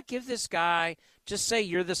 why not give this guy, just say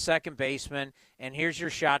you're the second baseman, and here's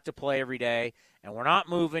your shot to play every day, and we're not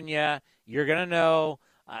moving you. You're going to know.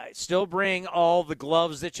 Still bring all the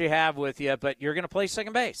gloves that you have with you, but you're going to play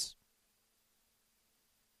second base.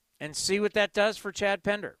 And see what that does for Chad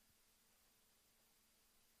Pender.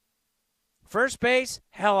 First base,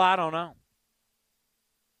 hell, I don't know.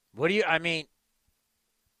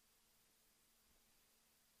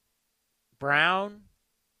 Brown,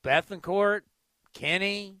 Bethancourt,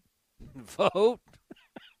 Kenny, Vogt.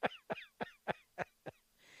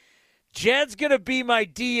 Jed's going to be my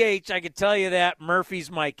DH, I can tell you that.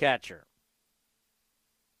 Murphy's my catcher.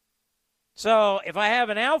 So if I have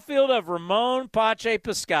an outfield of Ramon, Pache,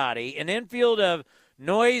 Piscotty, an infield of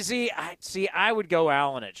Noisy, I would go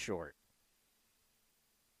Allen at short.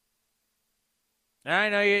 I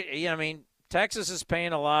know Texas is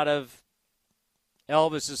paying a lot of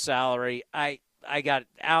Elvis's salary. I got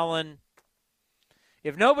Allen.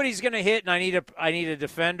 If nobody's going to hit and I need a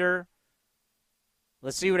defender,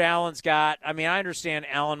 let's see what Allen's got. I understand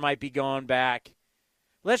Allen might be going back.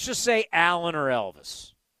 Let's just say Allen or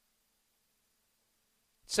Elvis.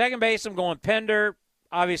 Second base, I'm going Pender.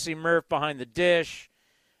 Obviously, Murph behind the dish.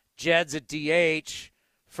 Jed's at DH.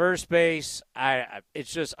 First base,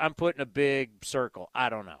 it's just I'm putting a big circle. I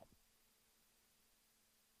don't know.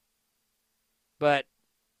 But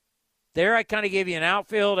there I kind of gave you an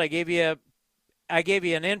outfield. I gave you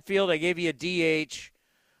an infield. I gave you a DH.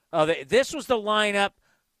 This was the lineup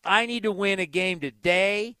I need to win a game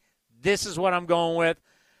today. This is what I'm going with.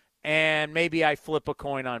 And maybe I flip a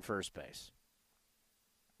coin on first base.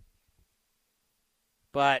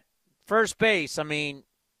 But first base, I mean,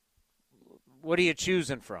 what are you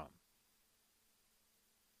choosing from?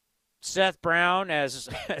 Seth Brown, as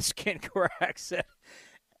Ken Korach said,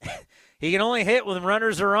 he can only hit when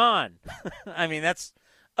runners are on. I mean, that's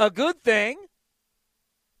a good thing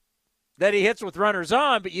that he hits with runners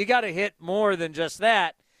on, but you got to hit more than just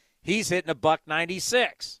that. He's hitting a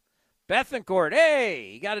 $196. Bethencourt,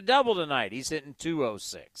 hey, he got a double tonight. He's hitting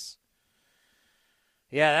 206.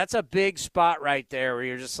 Yeah, that's a big spot right there where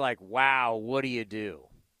you're just like, wow, what do you do?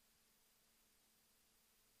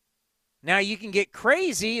 Now you can get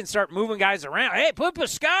crazy and start moving guys around. Hey, put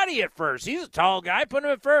Piscotty at first. He's a tall guy. Put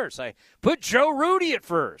him at first. I put Joe Rudy at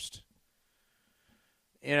first.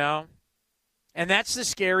 You know? And that's the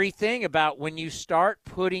scary thing about when you start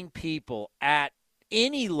putting people at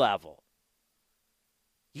any level.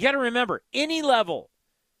 You got to remember, any level.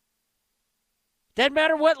 Doesn't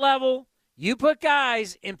matter what level. You put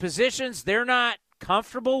guys in positions they're not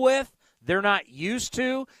comfortable with, they're not used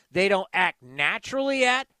to, they don't act naturally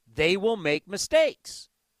at, they will make mistakes.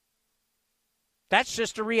 That's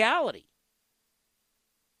just a reality.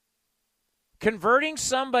 Converting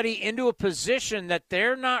somebody into a position that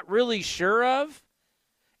they're not really sure of,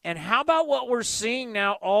 and how about what we're seeing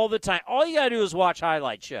now all the time? All you got to do is watch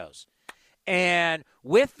highlight shows. And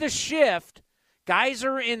with the shift, guys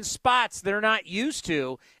are in spots they're not used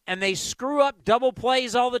to, and they screw up double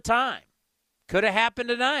plays all the time. Could have happened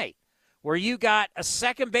tonight, where you got a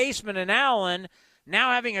second baseman in Allen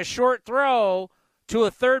now having a short throw to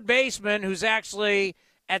a third baseman who's actually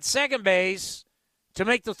at second base to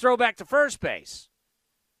make the throw back to first base.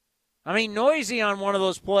 I mean, Noisy on one of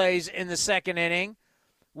those plays in the second inning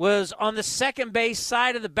was on the second base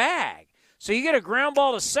side of the bag. So you get a ground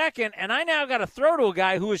ball to second, and I now got to throw to a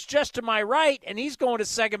guy who is just to my right, and he's going to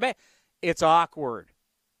second base. It's awkward.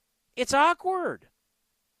 It's awkward.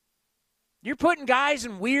 You're putting guys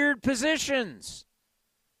in weird positions.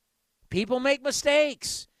 People make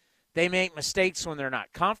mistakes. They make mistakes when they're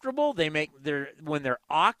not comfortable. When they're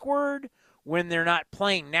awkward, when they're not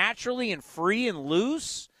playing naturally and free and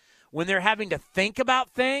loose, when they're having to think about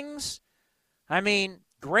things. I mean,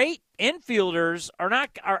 great infielders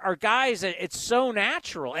are guys that it's so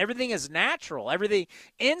natural. Everything is natural. Everything,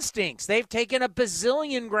 instincts. They've taken a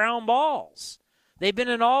bazillion ground balls. They've been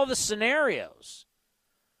in all the scenarios.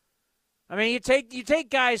 I mean, you take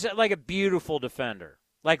guys that, like a beautiful defender,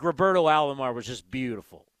 like Roberto Alomar was just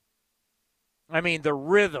beautiful. I mean, the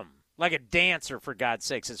rhythm, like a dancer, for God's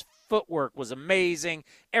sakes. His footwork was amazing.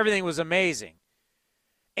 Everything was amazing.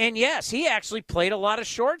 And, yes, he actually played a lot of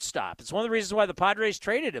shortstop. It's one of the reasons why the Padres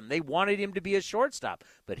traded him. They wanted him to be a shortstop,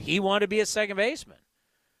 but he wanted to be a second baseman.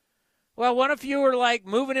 Well, what if you were, like,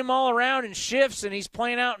 moving him all around in shifts and he's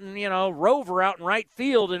playing out in, rover out in right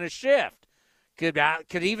field in a shift?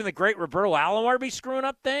 Could even the great Roberto Alomar be screwing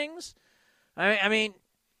up things? I mean,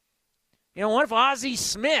 what if Ozzie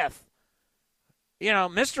Smith,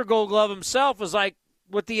 Mr. Gold Glove himself, was like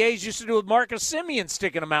what the A's used to do with Marcus Semien,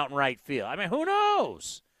 sticking him out in right field? I mean, who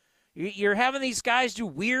knows? You're having these guys do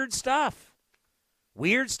weird stuff.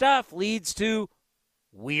 Weird stuff leads to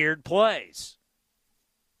weird plays.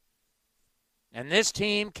 And this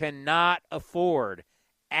team cannot afford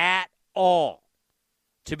at all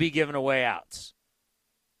to be giving away outs.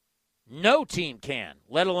 No team can,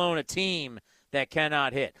 let alone a team that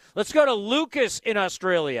cannot hit. Let's go to Lucas in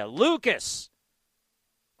Australia. Lucas,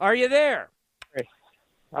 are you there?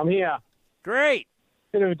 I'm here. Great.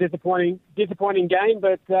 Bit of a disappointing game,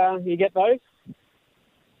 but you get those.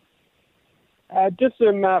 Just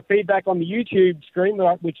some feedback on the YouTube stream,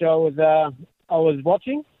 which I was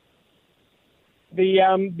watching. The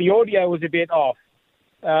audio was a bit off.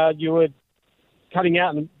 You were cutting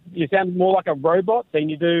out, and you sounded more like a robot than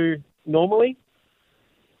you do normally.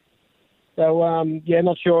 So,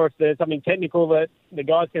 not sure if there's something technical that the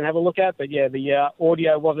guys can have a look at, but the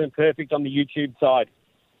audio wasn't perfect on the YouTube side.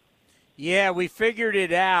 Yeah, we figured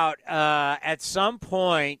it out. At some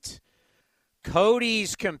point,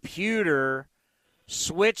 Cody's computer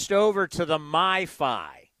switched over to the MiFi.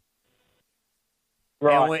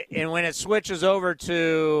 Right. And when it switches over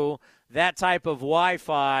to that type of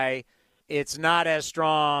Wi-Fi, it's not as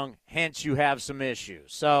strong, hence you have some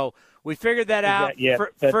issues. So we figured that out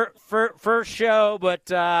for first show,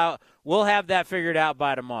 but we'll have that figured out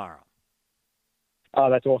by tomorrow. Oh,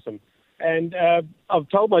 that's awesome. And I've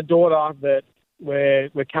told my daughter that we're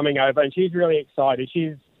coming over, and she's really excited.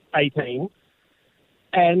 She's 18.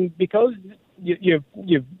 And because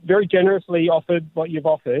you've very generously offered what you've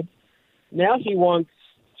offered, now she wants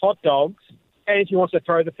hot dogs, and she wants to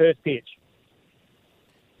throw the first pitch.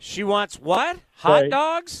 She wants what? Hot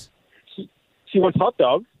dogs? She wants hot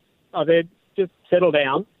dogs. I said, just settle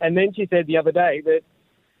down. And then she said the other day that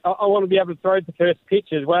I want to be able to throw the first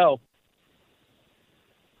pitch as well.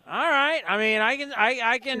 All right. I mean,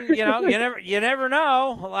 I can. You know, you never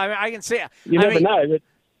know. I can see. You never know. But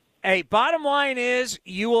hey, bottom line is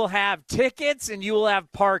you will have tickets and you will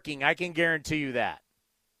have parking. I can guarantee you that.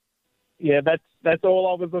 Yeah, that's all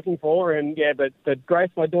I was looking for. And yeah, but Grace,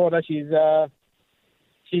 my daughter,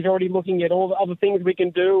 she's already looking at all the other things we can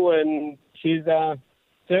do, and she's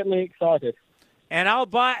certainly excited. And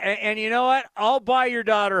and you know what? I'll buy your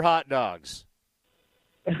daughter hot dogs.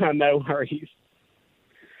 No worries.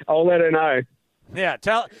 I'll let her know. Yeah,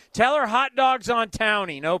 tell her hot dogs on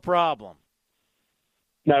Townie, no problem.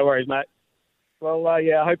 No worries, mate. Well,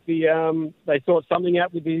 yeah, I hope they sort something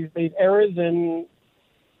out with these errors, and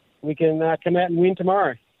we can come out and win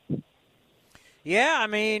tomorrow. Yeah, I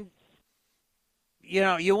mean, you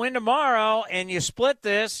know, you win tomorrow and you split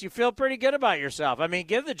this, you feel pretty good about yourself. I mean,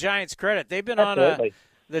 give the Giants credit. They've been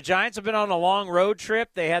the Giants have been on a long road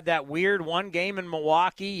trip. They had that weird one game in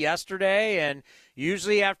Milwaukee yesterday, and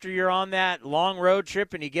usually after you're on that long road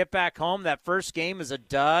trip and you get back home, that first game is a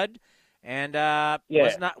dud, and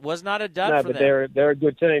was not a dud for but them. They're a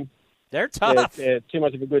good team. They're tough. They're too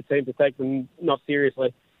much of a good team to take them not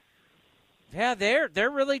seriously. Yeah, they're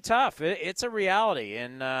really tough. It's a reality,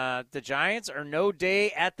 and the Giants are no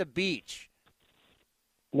day at the beach.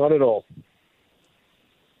 Not at all.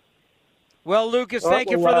 Well, Lucas, thank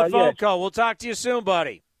you for the phone call. We'll talk to you soon,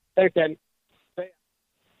 buddy. Thanks, Danny.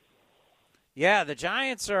 Yeah, the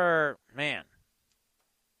Giants are, man,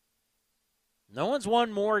 no one's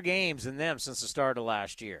won more games than them since the start of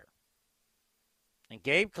last year. And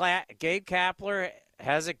Gabe Kapler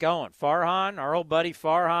has it going. Farhan, our old buddy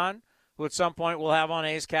Farhan, who at some point we'll have on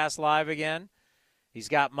A's Cast Live again. He's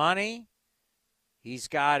got money. He's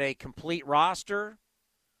got a complete roster.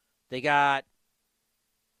 They got,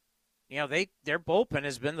 you know, their bullpen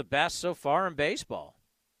has been the best so far in baseball.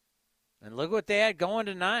 And look what they had going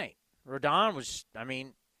tonight. Rodon was, I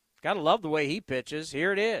mean, got to love the way he pitches.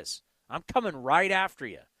 Here it is. I'm coming right after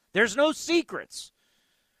you. There's no secrets.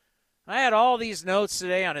 I had all these notes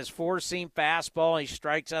today on his four-seam fastball. He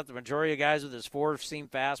strikes out the majority of guys with his four-seam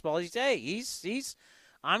fastball. He's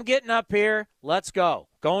I'm getting up here. Let's go.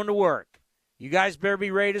 Going to work. You guys better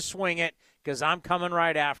be ready to swing it because I'm coming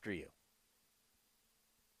right after you.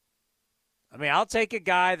 I mean, I'll take a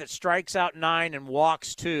guy that strikes out 9 and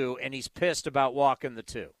walks 2, and he's pissed about walking the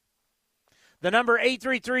 2. The number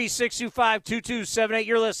 833-625-2278.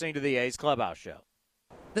 You're listening to the A's Clubhouse Show.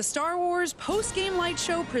 The Star Wars post-game light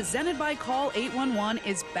show presented by Call 811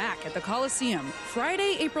 is back at the Coliseum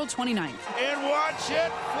Friday, April 29th. And watch it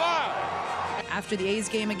fly. After the A's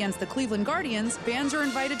game against the Cleveland Guardians, fans are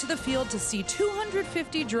invited to the field to see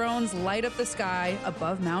 250 drones light up the sky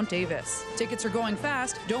above Mount Davis. Tickets are going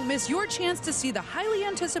fast. Don't miss your chance to see the highly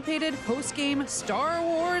anticipated post-game Star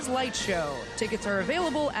Wars light show. Tickets are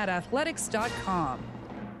available at athletics.com.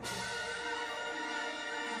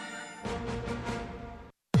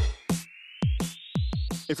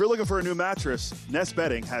 If you're looking for a new mattress, Nest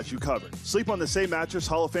Bedding has you covered. Sleep on the same mattress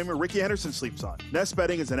Hall of Famer Ricky Henderson sleeps on. Nest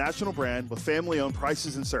Bedding is a national brand with family-owned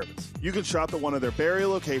prices and service. You can shop at one of their Barrier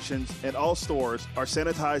locations, and all stores are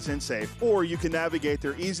sanitized and safe, or you can navigate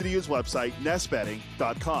their easy-to-use website,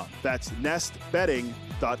 nestbedding.com. That's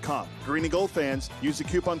nestbedding.com. Green and gold fans, use the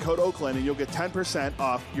coupon code Oakland and you'll get 10%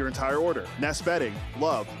 off your entire order. Nest Bedding,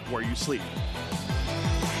 love where you sleep.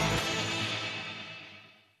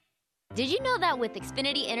 Did you know that with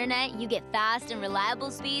Xfinity Internet, you get fast and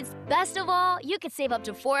reliable speeds? Best of all, you could save up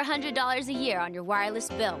to $400 a year on your wireless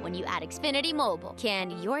bill when you add Xfinity Mobile.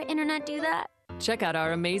 Can your internet do that? Check out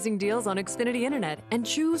our amazing deals on Xfinity Internet and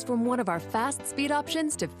choose from one of our fast speed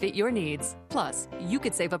options to fit your needs. Plus, you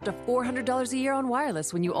could save up to $400 a year on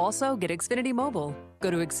wireless when you also get Xfinity Mobile.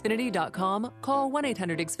 Go to Xfinity.com, call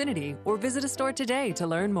 1-800-XFINITY, or visit a store today to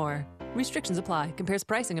learn more. Restrictions apply. Compares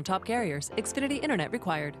pricing of top carriers. Xfinity Internet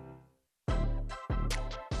required.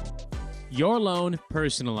 Your loan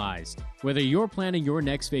personalized. Whether you're planning your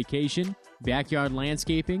next vacation, backyard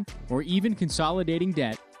landscaping, or even consolidating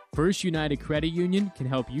debt, First United Credit Union can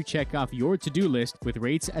help you check off your to-do list with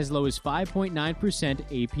rates as low as 5.9%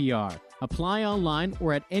 APR. Apply online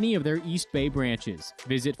or at any of their East Bay branches.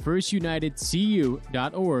 Visit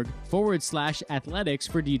firstunitedcu.org/athletics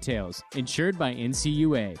for details. Insured by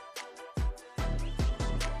NCUA.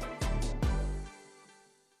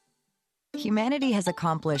 Humanity has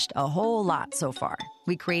accomplished a whole lot so far.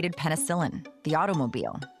 We created penicillin, the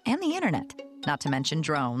automobile, and the internet. not to mention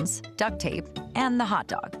drones, duct tape, and the hot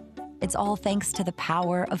dog. It's all thanks to the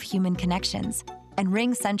power of human connections. And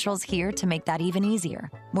Ring Central's here to make that even easier,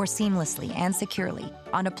 more seamlessly and securely,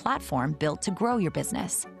 on a platform built to grow your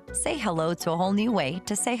business. Say hello to a whole new way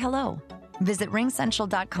to say hello. Visit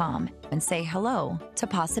ringcentral.com and say hello to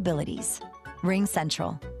possibilities. Ring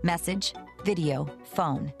Central. Message, video,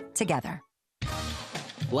 phone, together.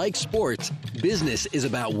 Like sports, business is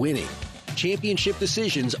about winning. Championship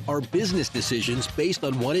decisions are business decisions based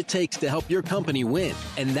on what it takes to help your company win.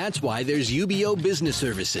 And that's why there's UBO Business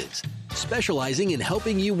Services, specializing in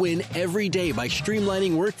helping you win every day by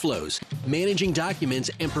streamlining workflows, managing documents,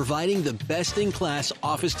 and providing the best-in-class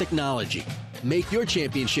office technology. Make your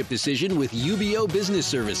championship decision with UBO Business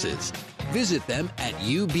Services. Visit them at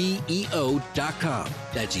ubeo.com.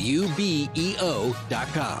 That's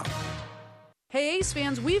ubeo.com. Hey A's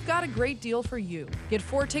fans, we've got a great deal for you. Get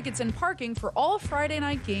 4 tickets and parking for all Friday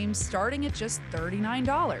night games starting at just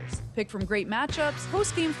 $39. Pick from great matchups,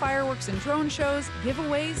 post-game fireworks and drone shows,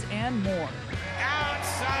 giveaways, and more.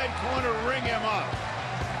 Outside corner, ring him up.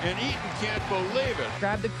 And Eaton can't believe it.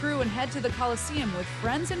 Grab the crew and head to the Coliseum with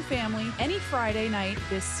friends and family any Friday night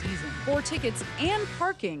this season. 4 tickets and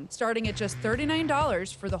parking starting at just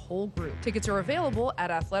 $39 for the whole group. Tickets are available at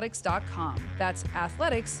athletics.com. That's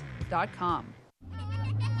athletics.com.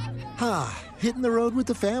 Hitting the road with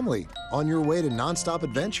the family. On your way to nonstop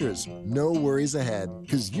adventures. No worries ahead,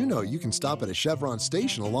 because you know you can stop at a Chevron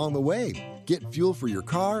station along the way. Get fuel for your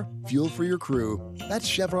car, fuel for your crew. That's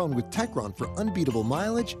Chevron with Techron for unbeatable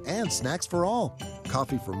mileage and snacks for all.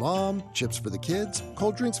 Coffee for mom, chips for the kids,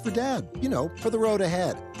 cold drinks for dad. You know, for the road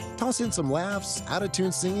ahead. Toss in some laughs,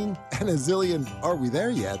 out-of-tune singing, and a zillion "Are we there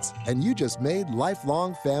yet?" And you just made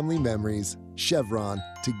lifelong family memories. Chevron,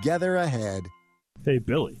 together ahead. Hey,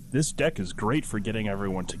 Billy, this deck is great for getting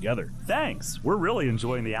everyone together. Thanks. We're really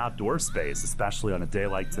enjoying the outdoor space, especially on a day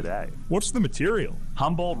like today. What's the material?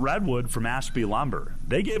 Humboldt Redwood from Ashby Lumber.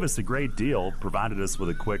 They gave us a great deal, provided us with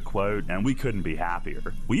a quick quote, and we couldn't be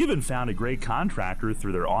happier. We even found a great contractor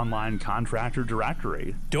through their online contractor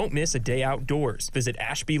directory. Don't miss a day outdoors. Visit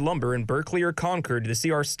Ashby Lumber in Berkeley or Concord to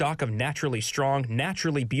see our stock of naturally strong,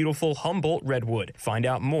 naturally beautiful Humboldt Redwood. Find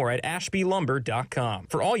out more at ashbylumber.com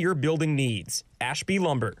for all your building needs. Ashby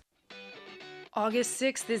Lumber. August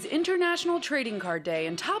 6th is International Trading Card Day,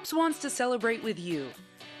 and Topps wants to celebrate with you.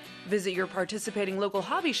 Visit your participating local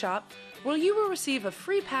hobby shop, where you will receive a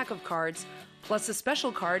free pack of cards, plus a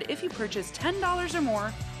special card if you purchase $10 or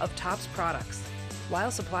more of Topps products, while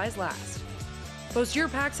supplies last. Post your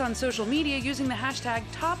packs on social media using the hashtag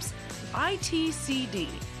ToppsITCD,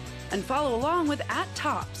 and follow along with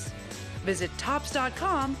 @Topps. Visit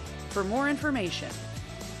Topps.com for more information.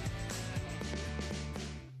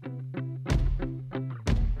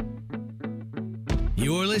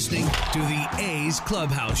 You're listening to the A's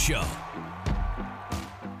Clubhouse Show.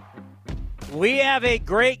 We have a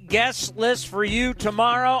great guest list for you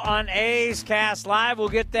tomorrow on A's Cast Live. We'll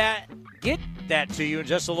get that to you in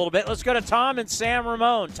just a little bit. Let's go to Tom and San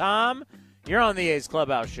Ramon. Tom, you're on the A's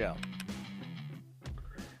Clubhouse Show.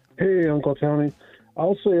 Hey, Uncle Tony.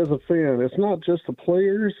 I'll say as a fan, it's not just the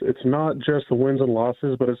players, it's not just the wins and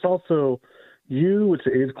losses, but it's also you, it's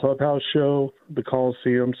the A's Clubhouse Show, the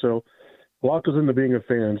Coliseum, so a lot goes into being a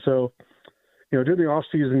fan. So, during the off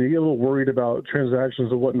season, you get a little worried about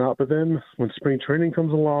transactions and whatnot. But then when spring training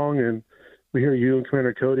comes along and we hear you and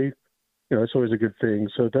Commander Cody, it's always a good thing.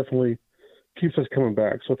 So it definitely keeps us coming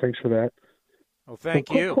back. So thanks for that. Well, thank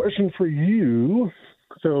you. Quick question for you.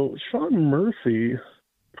 So Sean Murphy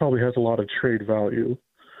probably has a lot of trade value.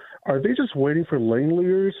 Are they just waiting for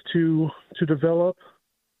Langeliers to develop?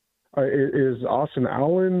 Is Austin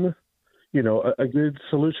Allen a good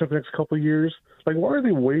solution for the next couple of years? Like, why are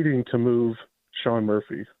they waiting to move Sean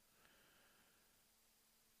Murphy?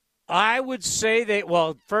 I would say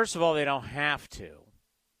first of all, they don't have to.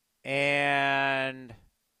 And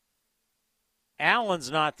Allen's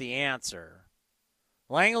not the answer.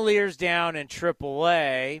 Langelier's down in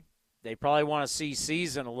AAA. They probably want to see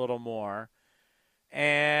season a little more.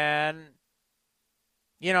 And,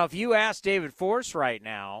 if you ask David Force right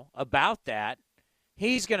now about that,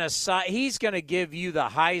 he's going to give you the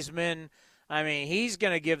Heisman. I mean, he's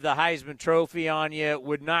going to give the Heisman Trophy on you.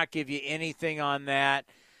 Would not give you anything on that.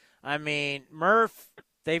 I mean, Murph,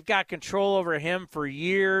 they've got control over him for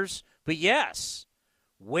years. But, yes,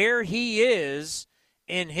 where he is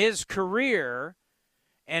in his career,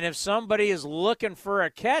 and if somebody is looking for a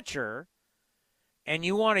catcher and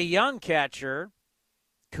you want a young catcher,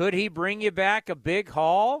 could he bring you back a big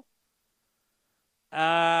haul?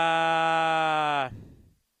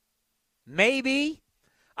 Maybe.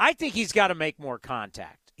 I think he's got to make more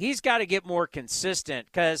contact. he's got to get more consistent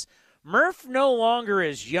because Murph no longer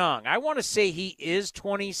is young. I want to say he is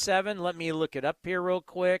 27. Let me look it up here real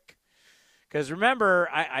quick. Because remember,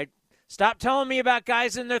 I stop telling me about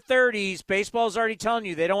guys in their 30s. Baseball's already telling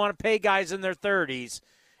you they don't want to pay guys in their 30s.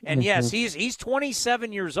 And, yes, he's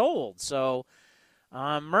 27 years old. So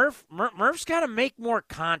Murph's got to make more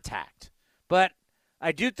contact. But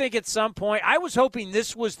I do think at some point, I was hoping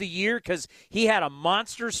this was the year because he had a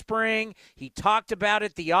monster spring. He talked about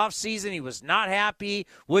it the offseason. He was not happy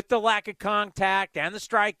with the lack of contact and the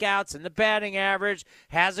strikeouts and the batting average.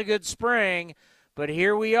 Has a good spring. But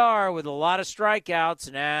here we are with a lot of strikeouts,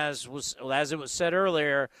 and as it was said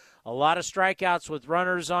earlier, a lot of strikeouts with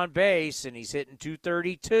runners on base, and he's hitting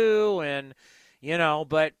 232, and,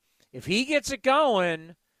 but if he gets it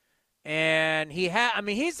going, and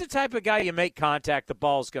he's the type of guy you make contact, the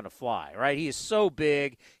ball's going to fly, right? He is so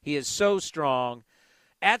big. He is so strong.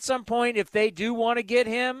 At some point, if they do want to get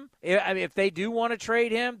him, if they do want to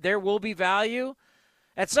trade him, there will be value.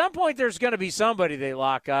 At some point, there's going to be somebody they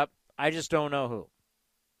lock up. I just don't know who.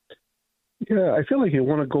 Yeah, I feel like he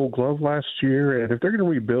won a Gold Glove last year, and if they're going to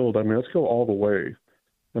rebuild, let's go all the way.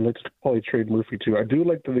 And let's probably trade Murphy, too. I do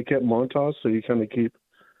like that they kept Montas, so you kind of keep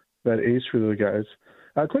that ace for the guys.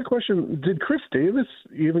 Quick question. Did Chris Davis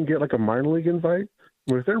even get, a minor league invite?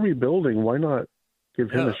 Well, if they're rebuilding, why not give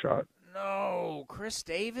him a shot? No, Chris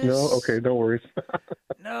Davis? No? Okay, no worries.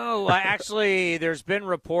 No, actually, there's been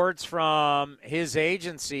reports from his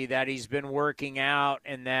agency that he's been working out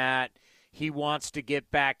and that he wants to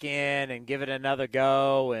get back in and give it another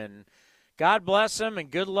go. And God bless him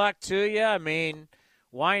and good luck to you.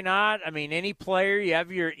 Why not? Any player, you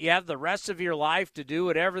have the rest of your life to do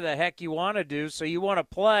whatever the heck you want to do. So you want to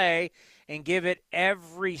play and give it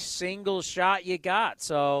every single shot you got.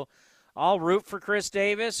 So I'll root for Chris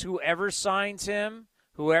Davis, whoever signs him.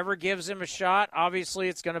 Whoever gives him a shot, obviously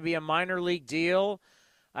it's going to be a minor league deal.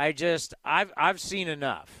 I've seen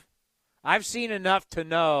enough. I've seen enough to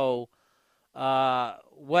know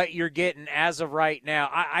what you're getting as of right now.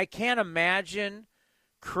 I can't imagine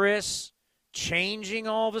Chris changing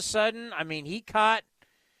all of a sudden. He caught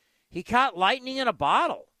lightning in a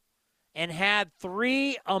bottle and had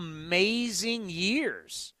 3 amazing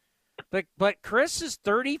years. But Chris is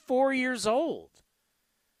 34 years old.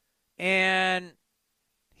 And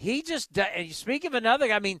he just, and speak of another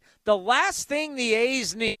guy, the last thing the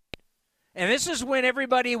A's need, and this is when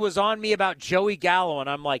everybody was on me about Joey Gallo, and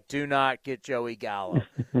I'm like, do not get Joey Gallo.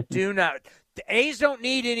 Do not. The A's don't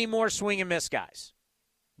need any more swing and miss guys.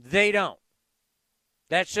 They don't.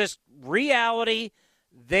 That's just reality.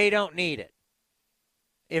 They don't need it.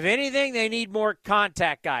 If anything, they need more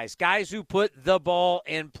contact guys who put the ball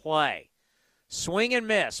in play. Swing and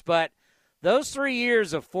miss, but those 3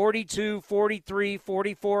 years of 42, 43,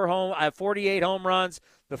 48 home runs,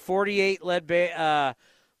 the 48 led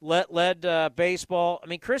baseball.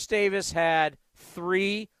 Chris Davis had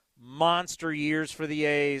 3 monster years for the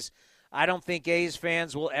A's. I don't think A's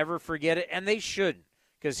fans will ever forget it, and they shouldn't,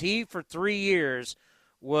 because he, for 3 years,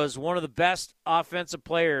 was one of the best offensive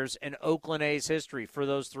players in Oakland A's history for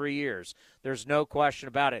those 3 years. There's no question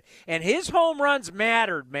about it. And his home runs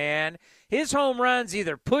mattered, man. His home runs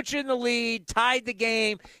either put you in the lead, tied the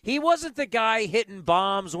game. He wasn't the guy hitting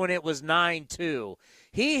bombs when it was 9-2.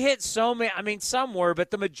 He hit so many, some were,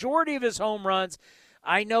 but the majority of his home runs,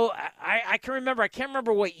 I know, I can remember, I can't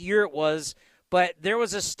remember what year it was, but there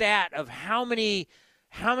was a stat of how many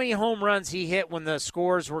home runs he hit when the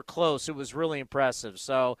scores were close. It was really impressive.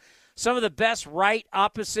 So some of the best right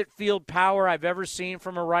opposite field power I've ever seen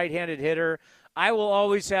from a right-handed hitter. I will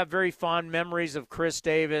always have very fond memories of Chris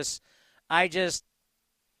Davis.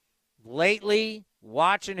 Lately,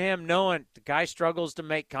 watching him, knowing the guy struggles to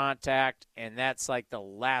make contact, and that's like the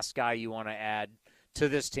last guy you want to add to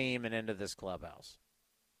this team and into this clubhouse.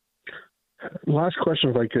 Last question,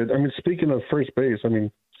 if I could. Speaking of first base,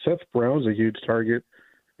 Seth Brown's a huge target.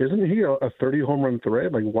 Isn't he a 30 home run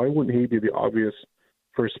threat? Why wouldn't he be the obvious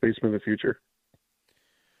first baseman in the future?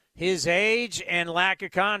 His age and lack of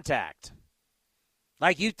contact.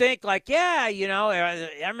 You think, I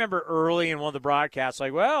remember early in one of the broadcasts,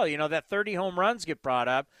 that 30 home runs get brought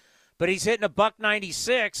up, but he's hitting a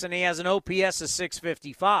 .196 and he has an OPS of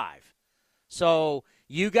 655. So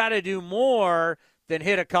you got to do more than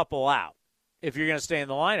hit a couple out. If you're going to stay in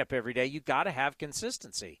the lineup every day, you got to have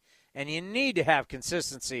consistency. And you need to have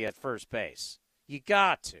consistency at first base. You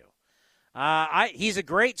got to. He's a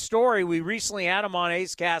great story. We recently had him on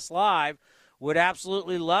A's Cast Live. Would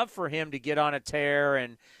absolutely love for him to get on a tear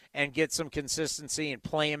and get some consistency and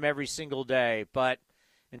play him every single day. But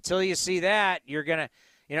until you see that, you're going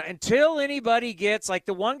to, until anybody gets,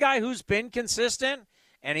 the one guy who's been consistent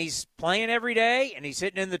and he's playing every day, and he's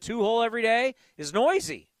hitting in the 2-hole every day, is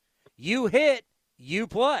Noisy. You hit, you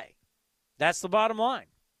play. That's the bottom line.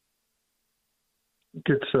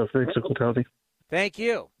 Good stuff. Thanks, Uncle Towsy. Thank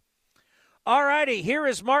you. All righty, here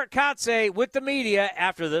is Mark Kotze with the media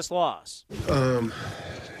after this loss. I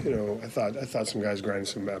thought some guys grinded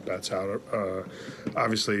some at-bats out.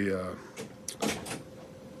 Obviously,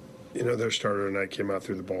 their starter tonight came out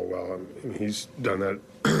through the ball well. I mean, he's done that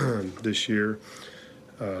this year.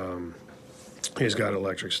 He's got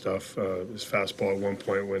electric stuff. His fastball at one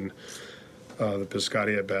point when the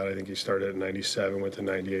Piscotty at bat, I think he started at 97, went to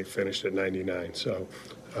 98, finished at 99. So,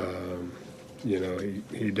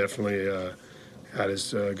 he definitely had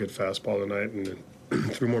his good fastball tonight and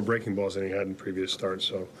threw more breaking balls than he had in previous starts.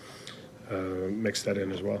 So, mixed that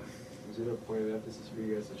in as well. Was it a point of emphasis for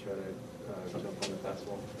you guys to try to jump on the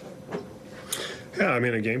fastball? Yeah, I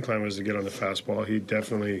mean, the game plan was to get on the fastball. He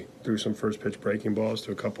definitely threw some first-pitch breaking balls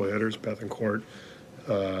to a couple of hitters, Bethancourt,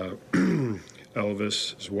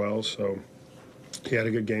 Elvis as well. So he had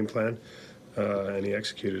a good game plan, and he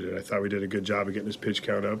executed it. I thought we did a good job of getting his pitch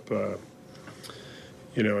count up, and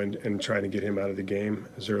trying to get him out of the game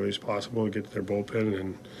as early as possible, get to their bullpen,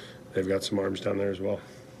 and they've got some arms down there as well.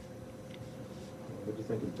 What do you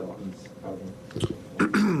think of Dalton's outing?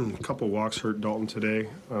 A couple walks hurt Dalton today.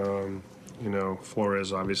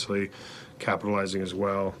 Flores obviously capitalizing as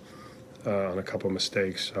well on a couple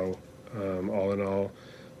mistakes. So all in all,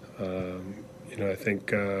 I think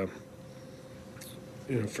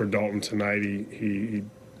for Dalton tonight, he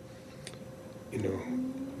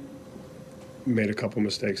made a couple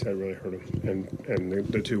mistakes that really hurt him, and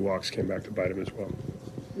the 2 walks came back to bite him as well.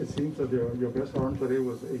 It seems that your best arm today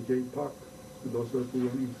was AJ Puck. Those are 2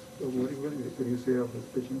 innings. What can you say of his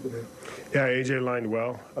pitching today? Yeah, AJ lined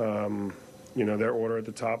well. Their order at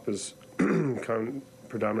the top is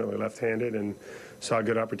predominantly left-handed, and saw a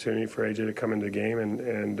good opportunity for AJ to come into the game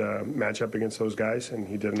and match up against those guys, and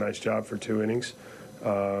he did a nice job for 2 innings.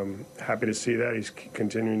 Happy to see that. He's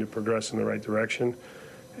continuing to progress in the right direction,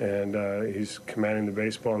 and he's commanding the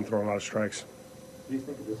baseball and throwing a lot of strikes. Do you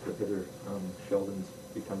think of this for hitter Sheldon's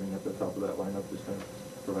becoming at the top of that lineup this time?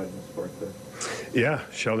 Providing the support there? Yeah,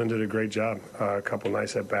 Sheldon did a great job. A couple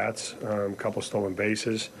nice at-bats, a couple stolen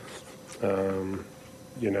bases. Sheldon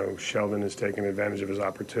is taking advantage of his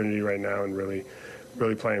opportunity right now and really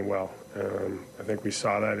playing well. I think we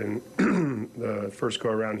saw that in the first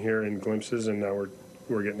go-around here in glimpses, and now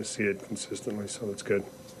we're getting to see it consistently, so that's good.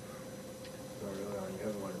 Early on, you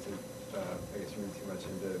haven't wanted to, read too much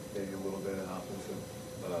into maybe a little bit of offensive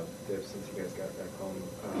dip since you guys got back home.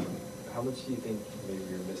 How much do you think maybe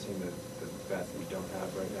you're missing the bats that you don't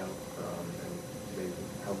have right now, and maybe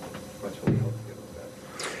how much will it help to get those bats?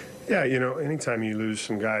 Yeah, anytime you lose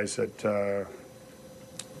some guys that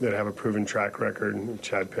have a proven track record,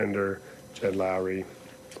 Chad Pinder, Jed Lowry,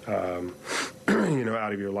 out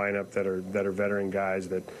of your lineup that are veteran guys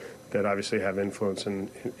that obviously have influence in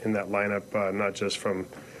that lineup, not just from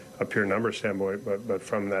a pure number standpoint, but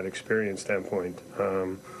from that experience standpoint.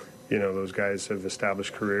 Those guys have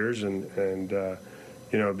established careers, and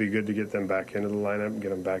it'd be good to get them back into the lineup and get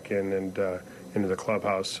them back in and into the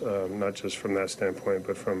clubhouse, not just from that standpoint,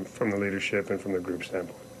 but from the leadership and from the group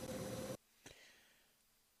standpoint.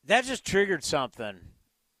 That just triggered something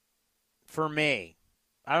for me.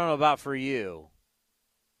 I don't know about for you.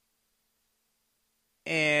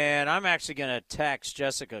 And I'm actually going to text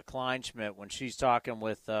Jessica Kleinschmidt when she's talking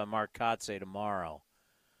with Mark Kotze tomorrow.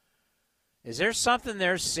 Is there something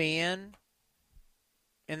they're seeing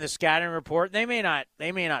in the scouting report? They may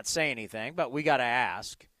not say anything, but we got to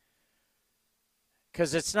ask.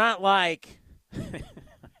 Because it's not like,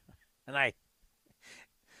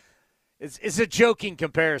 it's a joking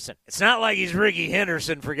comparison. It's not like he's Ricky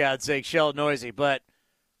Henderson, for God's sake, Sheldon Noisy, but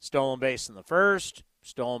stolen base in the first,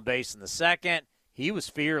 stolen base in the second. He was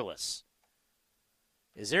fearless.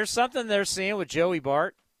 Is there something they're seeing with Joey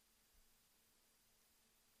Bart?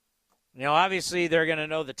 Obviously they're going to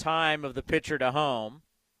know the time of the pitcher to home.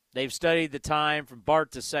 They've studied the time from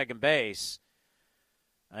Bart to second base.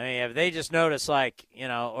 I mean, if they just notice,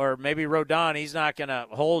 or maybe Rodon, he's not going to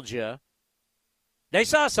hold you. They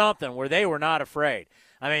saw something where they were not afraid.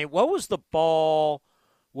 I mean, what was the ball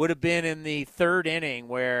would have been in the 3rd inning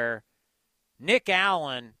where Nick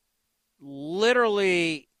Allen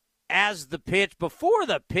literally before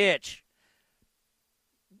the pitch,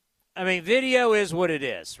 I mean, video is what it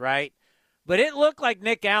is, right? But it looked like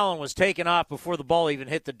Nick Allen was taking off before the ball even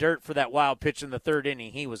hit the dirt for that wild pitch in the 3rd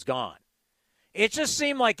inning. He was gone. It just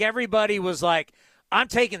seemed like everybody was like, I'm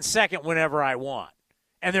taking second whenever I want,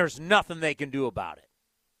 and there's nothing they can do about it.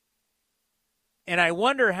 And I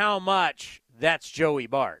wonder how much That's Joey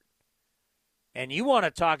Bart. And you want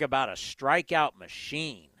to talk about a strikeout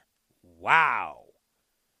machine. Wow.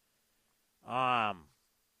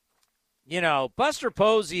 Buster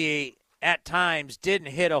Posey at times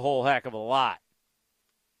didn't hit a whole heck of a lot.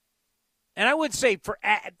 And I would say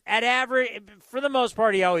at average, for the most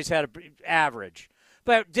part, he always had an average.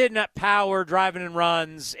 But did not power, driving in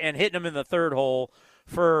runs, and hitting them in the third hole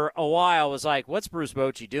for a while was like, what's Bruce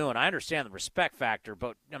Bochy doing? I understand the respect factor,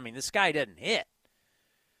 but, this guy doesn't hit.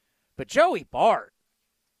 But Joey Bart,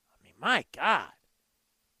 my God.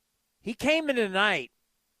 He came in tonight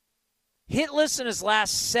hitless in his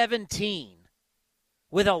last 17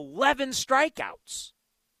 with 11 strikeouts.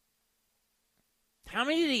 How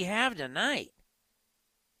many did he have tonight?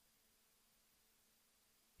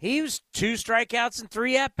 He was 2 strikeouts and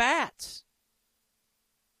 3 at-bats.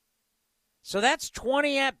 So that's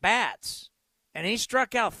 20 at-bats, and he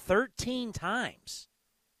struck out 13 times.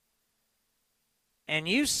 And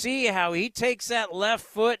you see how he takes that left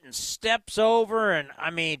foot and steps over. And,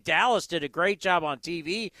 Dallas did a great job on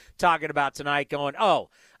TV talking about tonight going, oh,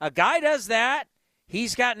 a guy does that,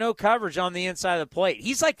 he's got no coverage on the inside of the plate.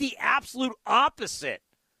 He's like the absolute opposite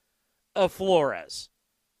of Flores.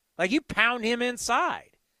 Like, you pound him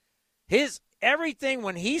inside. His everything,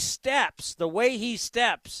 when he steps, the way he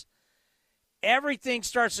steps, everything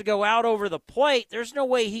starts to go out over the plate. There's no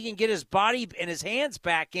way he can get his body and his hands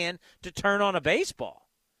back in to turn on a baseball.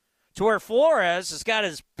 To where Flores has got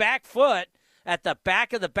his back foot at the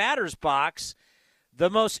back of the batter's box, the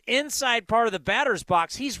most inside part of the batter's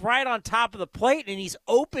box. He's right on top of the plate, and he's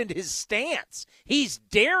opened his stance. He's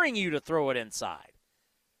daring you to throw it inside.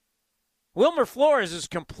 Wilmer Flores is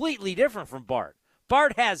completely different from Bart.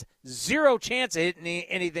 Bart has zero chance of hitting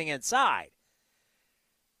anything inside.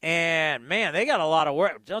 And, man, they got a lot of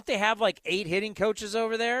work. Don't they have like 8 hitting coaches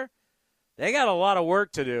over there? They got a lot of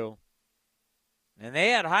work to do. And they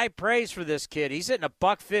had high praise for this kid. He's hitting a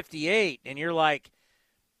 $158, and you're like,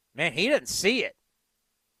 man, he doesn't see it.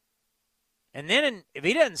 And then if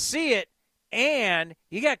he doesn't see it, and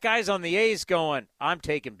you got guys on the A's going, I'm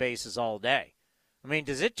taking bases all day.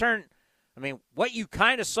 Does it turn – what you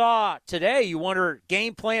kind of saw today, you wonder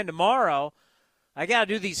game plan tomorrow – I got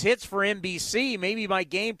to do these hits for NBC. Maybe my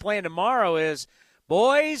game plan tomorrow is,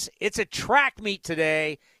 boys, it's a track meet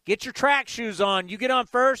today. Get your track shoes on. You get on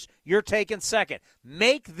first, you're taking second.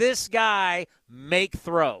 Make this guy make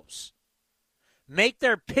throws. Make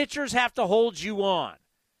their pitchers have to hold you on.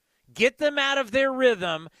 Get them out of their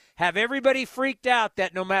rhythm. Have everybody freaked out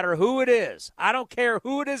that no matter who it is, I don't care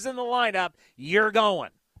who it is in the lineup, you're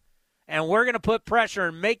going. And we're going to put pressure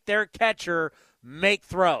and make their catcher make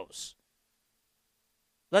throws.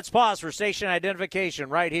 Let's pause for station identification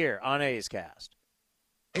right here on A's Cast.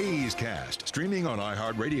 A's Cast, streaming on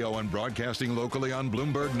iHeartRadio and broadcasting locally on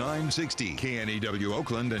Bloomberg 960, KNEW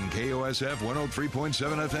Oakland, and KOSF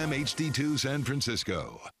 103.7 FM HD2 San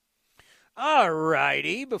Francisco. All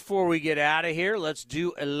righty, before we get out of here, let's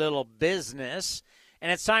do a little business.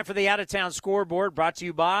 And it's time for the Out-of-Town Scoreboard, brought to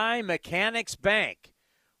you by Mechanics Bank.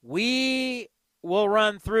 We will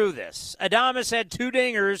run through this. Adames had 2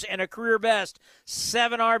 dingers and a career best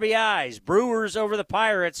 7 RBIs. Brewers over the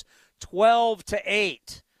Pirates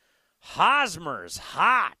 12-8. Hosmer's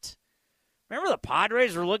hot. Remember the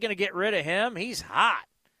Padres were looking to get rid of him? He's hot.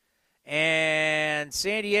 And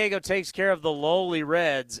San Diego takes care of the lowly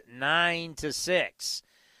Reds 9-6.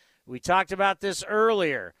 We talked about this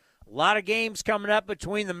earlier. A lot of games coming up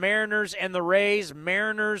between the Mariners and the Rays.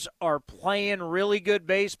 Mariners are playing really good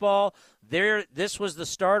baseball. This was the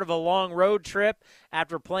start of a long road trip.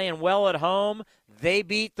 After playing well at home, they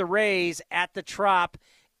beat the Rays at the Trop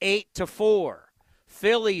 8-4.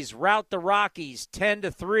 Phillies rout the Rockies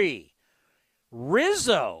 10-3.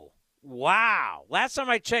 Rizzo, wow. Last time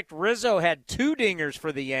I checked, Rizzo had 2 dingers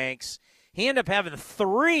for the Yanks. He ended up having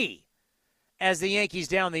 3 as the Yankees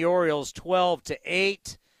down the Orioles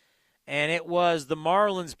 12-8. And it was the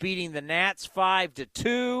Marlins beating the Nats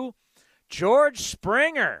 5-2. George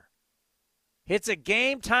Springer hits a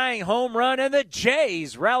game-tying home run, and the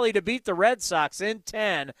Jays rally to beat the Red Sox in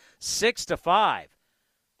 10, 6-5.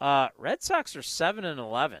 Red Sox are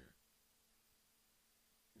 7-11.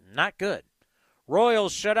 Not good.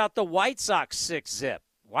 Royals shut out the White Sox 6-zip.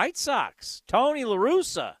 White Sox, Tony La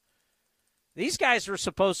Russa. These guys were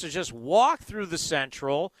supposed to just walk through the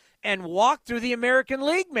Central and walk through the American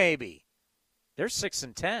League maybe. They're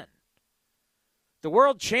 6-10. The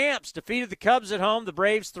world champs defeated the Cubs at home, the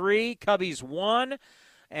Braves 3, Cubbies 1,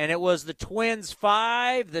 and it was the Twins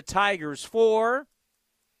 5, the Tigers 4.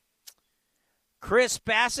 Chris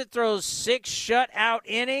Bassett throws 6 shutout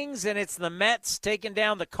innings, and it's the Mets taking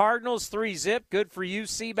down the Cardinals 3-0. Good for you,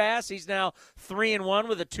 Seabass. He's now 3-1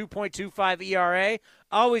 with a 2.25 ERA.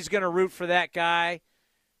 Always going to root for that guy.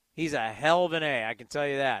 He's a hell of an A, I can tell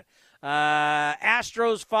you that.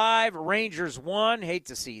 Astros 5, Rangers 1. Hate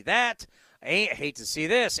to see that. Hate to see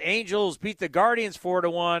this. Angels beat the Guardians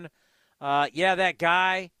 4-1. Yeah, that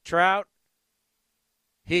guy, Trout,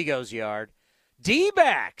 he goes yard.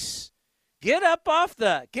 D-backs, get up off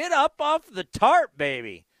the tarp,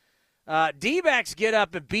 baby. D-backs get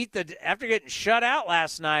up and after getting shut out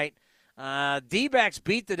last night, D-backs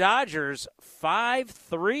beat the Dodgers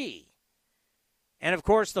 5-3. And, of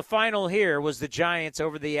course, the final here was the Giants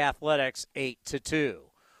over the Athletics 8-2.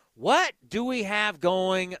 What do we have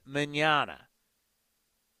going mañana?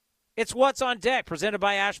 It's What's on Deck, presented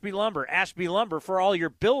by Ashby Lumber. Ashby Lumber for all your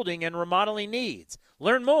building and remodeling needs.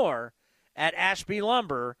 Learn more at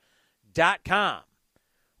ashbylumber.com.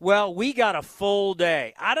 Well, we got a full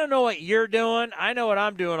day. I don't know what you're doing. I know what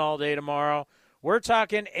I'm doing all day tomorrow. We're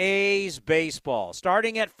talking A's baseball,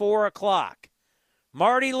 starting at 4 o'clock.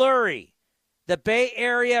 Marty Lurie, the Bay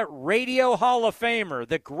Area Radio Hall of Famer,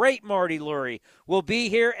 the great Marty Lurie, will be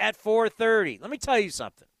here at 4:30. Let me tell you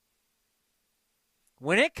something.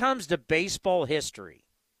 When it comes to baseball history,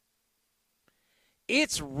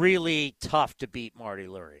 it's really tough to beat Marty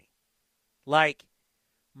Lurie. Like,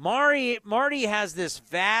 Marty has this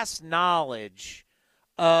vast knowledge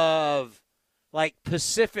of, like,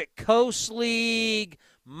 Pacific Coast League,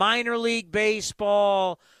 minor league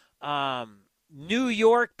baseball, New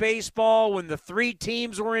York baseball when the 3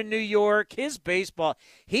 teams were in New York, his baseball.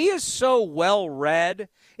 He is so well-read.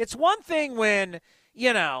 It's one thing when,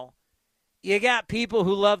 you got people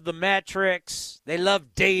who love the metrics. They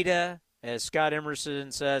love data. As Scott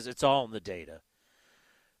Emerson says, it's all in the data.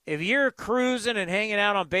 If you're cruising and hanging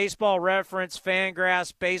out on Baseball Reference,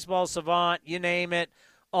 Fangraphs, Baseball Savant, you name it,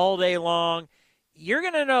 all day long, you're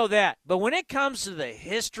going to know that. But when it comes to the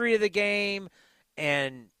history of the game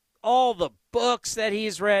and all the books that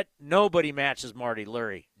he's read, nobody matches Marty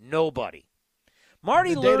Lurie. Nobody.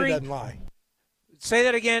 Marty Lurie. The data doesn't lie. Say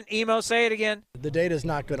that again, Emo. Say it again. The data's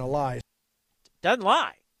not going to lie. Doesn't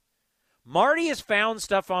lie. Marty has found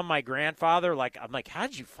stuff on my grandfather. I'm like,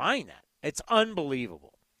 how'd you find that? It's unbelievable.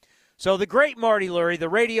 So the great Marty Lurie, the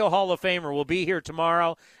Radio Hall of Famer, will be here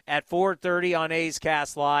tomorrow at 4:30 on A's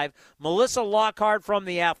Cast Live. Melissa Lockhart from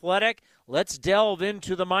The Athletic. Let's delve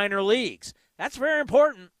into the minor leagues. That's very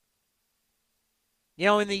important.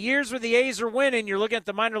 In the years where the A's are winning, you're looking at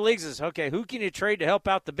the minor leagues as, okay, who can you trade to help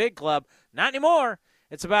out the big club? Not anymore.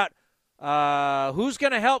 It's about who's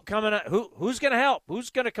going to help coming up. Who's going to help? Who's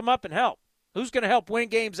going to come up and help? Who's going to help win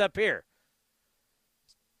games up here?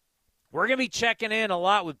 We're going to be checking in a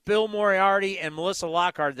lot with Bill Moriarty and Melissa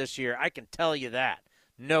Lockhart this year. I can tell you that.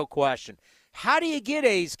 No question. How do you get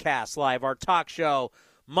A's Cast Live, our talk show,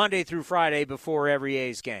 Monday through Friday before every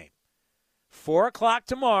A's game? 4 o'clock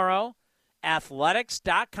tomorrow,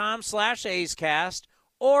 athletics.com/A'sCast,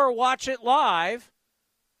 or watch it live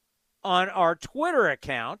on our Twitter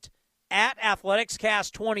account at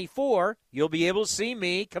AthleticsCast24. You'll be able to see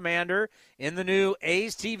me, Commander, in the new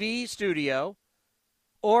A's TV studio,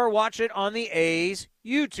 or watch it on the A's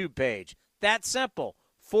YouTube page. That's simple.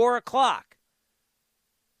 4 o'clock.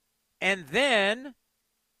 And then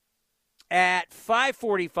at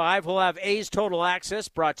 5:45, we'll have A's Total Access,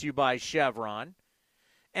 brought to you by Chevron.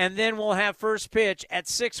 And then we'll have first pitch at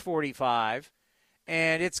 6:45.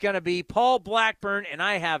 And it's going to be Paul Blackburn, and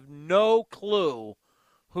I have no clue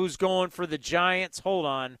who's going for the Giants. Hold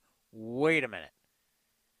on. Wait a minute.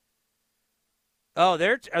 Oh,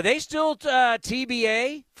 are they still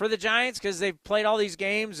TBA for the Giants because they've played all these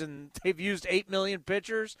games and they've used 8 million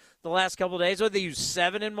pitchers the last couple of days? Or they used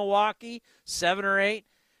 7 in Milwaukee, 7 or 8.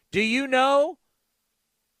 Do you know,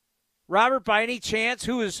 Robert, by any chance,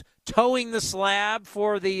 who is towing the slab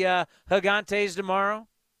for the Gigantes tomorrow?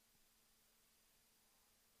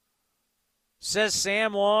 Says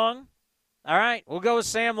Sam Long. All right, we'll go with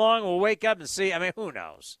Sam Long. We'll wake up and see. I mean, who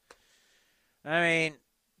knows?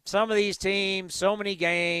 Some of these teams, so many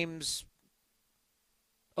games,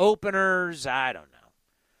 openers, I don't know.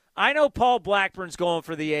 I know Paul Blackburn's going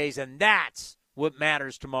for the A's, and that's what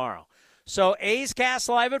matters tomorrow. So A's Cast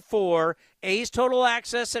Live at 4, A's Total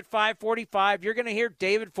Access at 5:45. You're going to hear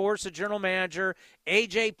David Force, the general manager,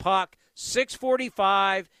 A.J. Puck,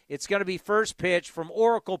 6:45. It's going to be first pitch from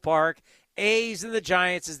Oracle Park. A's and the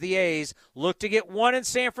Giants as the A's look to get one in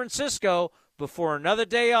San Francisco before another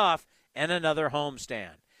day off and another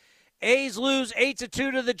homestand. A's lose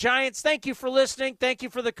 8-2 to the Giants. Thank you for listening. Thank you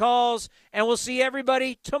for the calls. And we'll see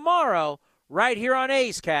everybody tomorrow right here on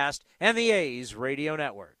A's Cast and the A's Radio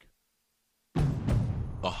Network.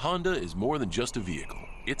 A Honda is more than just a vehicle.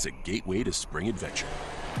 It's a gateway to spring adventure.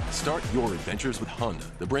 Start your adventures with Honda,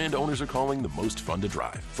 the brand owners are calling the most fun to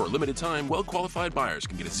drive. For a limited time, well-qualified buyers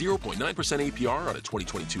can get a 0.9% APR on a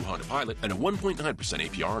 2022 Honda Pilot and a 1.9%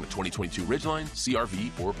 APR on a 2022 Ridgeline,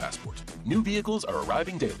 CR-V, or Passport. New vehicles are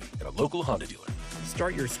arriving daily at a local Honda dealer.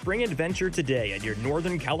 Start your spring adventure today at your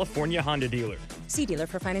Northern California Honda dealer. See dealer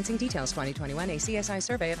for financing details. 2021 ACSI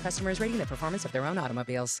survey of customers rating the performance of their own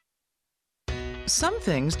automobiles. Some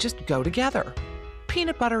things just go together.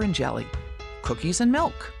 Peanut butter and jelly, cookies and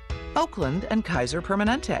milk, Oakland and Kaiser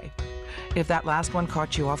Permanente. If that last one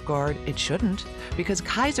caught you off guard, it shouldn't, because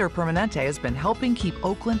Kaiser Permanente has been helping keep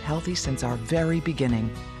Oakland healthy since our very beginning.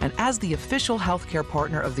 And as the official healthcare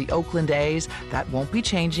partner of the Oakland A's, that won't be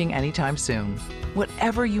changing anytime soon.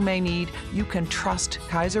 Whatever you may need, you can trust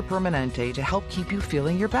Kaiser Permanente to help keep you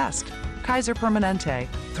feeling your best. Kaiser Permanente.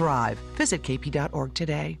 Thrive. Visit kp.org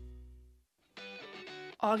today.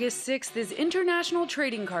 August 6th is International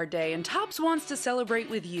Trading Card Day, and Topps wants to celebrate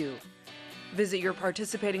with you. Visit your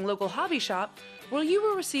participating local hobby shop, where you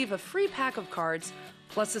will receive a free pack of cards,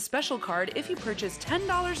 plus a special card if you purchase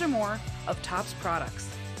 $10 or more of Topps products,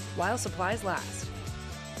 while supplies last.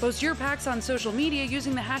 Post your packs on social media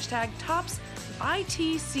using the hashtag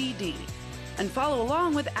ToppsITCD, and follow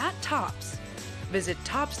along with @Topps. Visit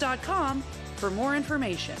Topps.com for more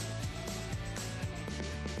information.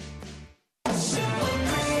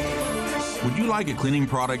 Would you like a cleaning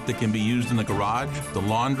product that can be used in the garage, the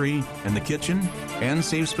laundry, and the kitchen, and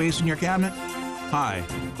save space in your cabinet? Hi,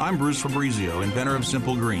 I'm Bruce Fabrizio, inventor of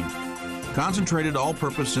Simple Green. Concentrated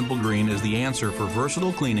all-purpose Simple Green is the answer for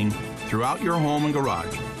versatile cleaning throughout your home and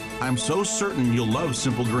garage. I'm so certain you'll love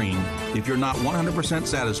Simple Green. If you're not 100%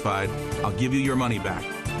 satisfied, I'll give you your money back.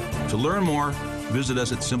 To learn more, visit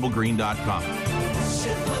us at simplegreen.com.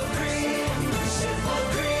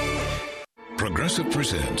 Progressive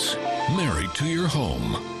presents Married to Your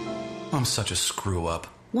Home. I'm such a screw-up.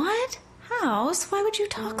 What? House? Why would you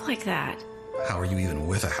talk like that? How are you even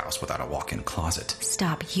with a house without a walk-in closet?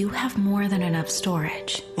 Stop. You have more than enough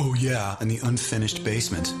storage. Oh yeah, and the unfinished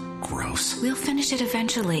basement. Gross. We'll finish it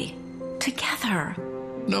eventually. Together.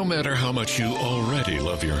 No matter how much you already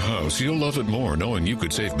love your house, you'll love it more knowing you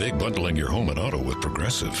could save big bundling your home and auto with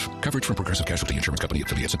Progressive. Coverage from Progressive Casualty Insurance Company,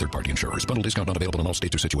 affiliates, and third-party insurers. Bundle discount not available in all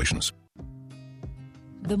states or situations.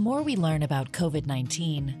 The more we learn about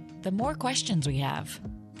COVID-19, the more questions we have.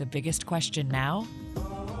 The biggest question now?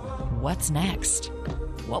 What's next?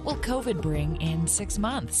 What will COVID bring in 6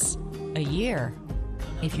 months? A year?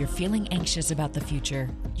 If you're feeling anxious about the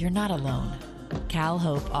future, you're not alone. Cal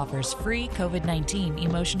Hope offers free COVID-19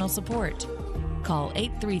 emotional support. Call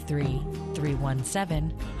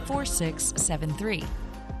 833-317-4673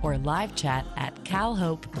 or live chat at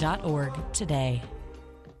calhope.org today.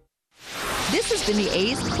 This has been the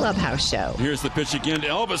A's Clubhouse Show. Here's the pitch again to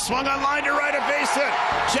Elvis. Swung on line to right, a base hit.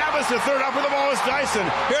 Chavez to third, up with the ball is Dyson.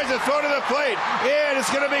 Here's a throw to the plate. And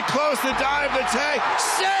it's going to be close to dive the tag.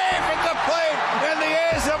 Safe at the plate, and the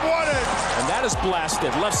A's have won it. And that is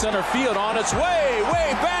blasted. Left center field on its way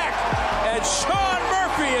back. And Sean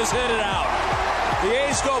Murphy has hit it out. The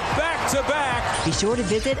A's go back-to-back. Be sure to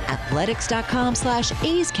visit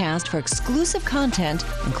athletics.com/A'sCast for exclusive content,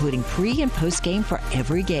 including pre- and post-game for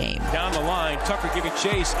every game. Down the line, Tucker giving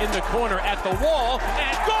chase in the corner at the wall,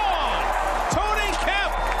 and gone! Tony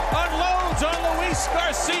Kemp unloads on Luis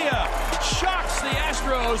Garcia. Shocks the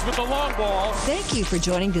Astros with the long ball. Thank you for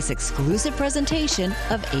joining this exclusive presentation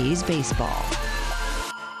of A's Baseball.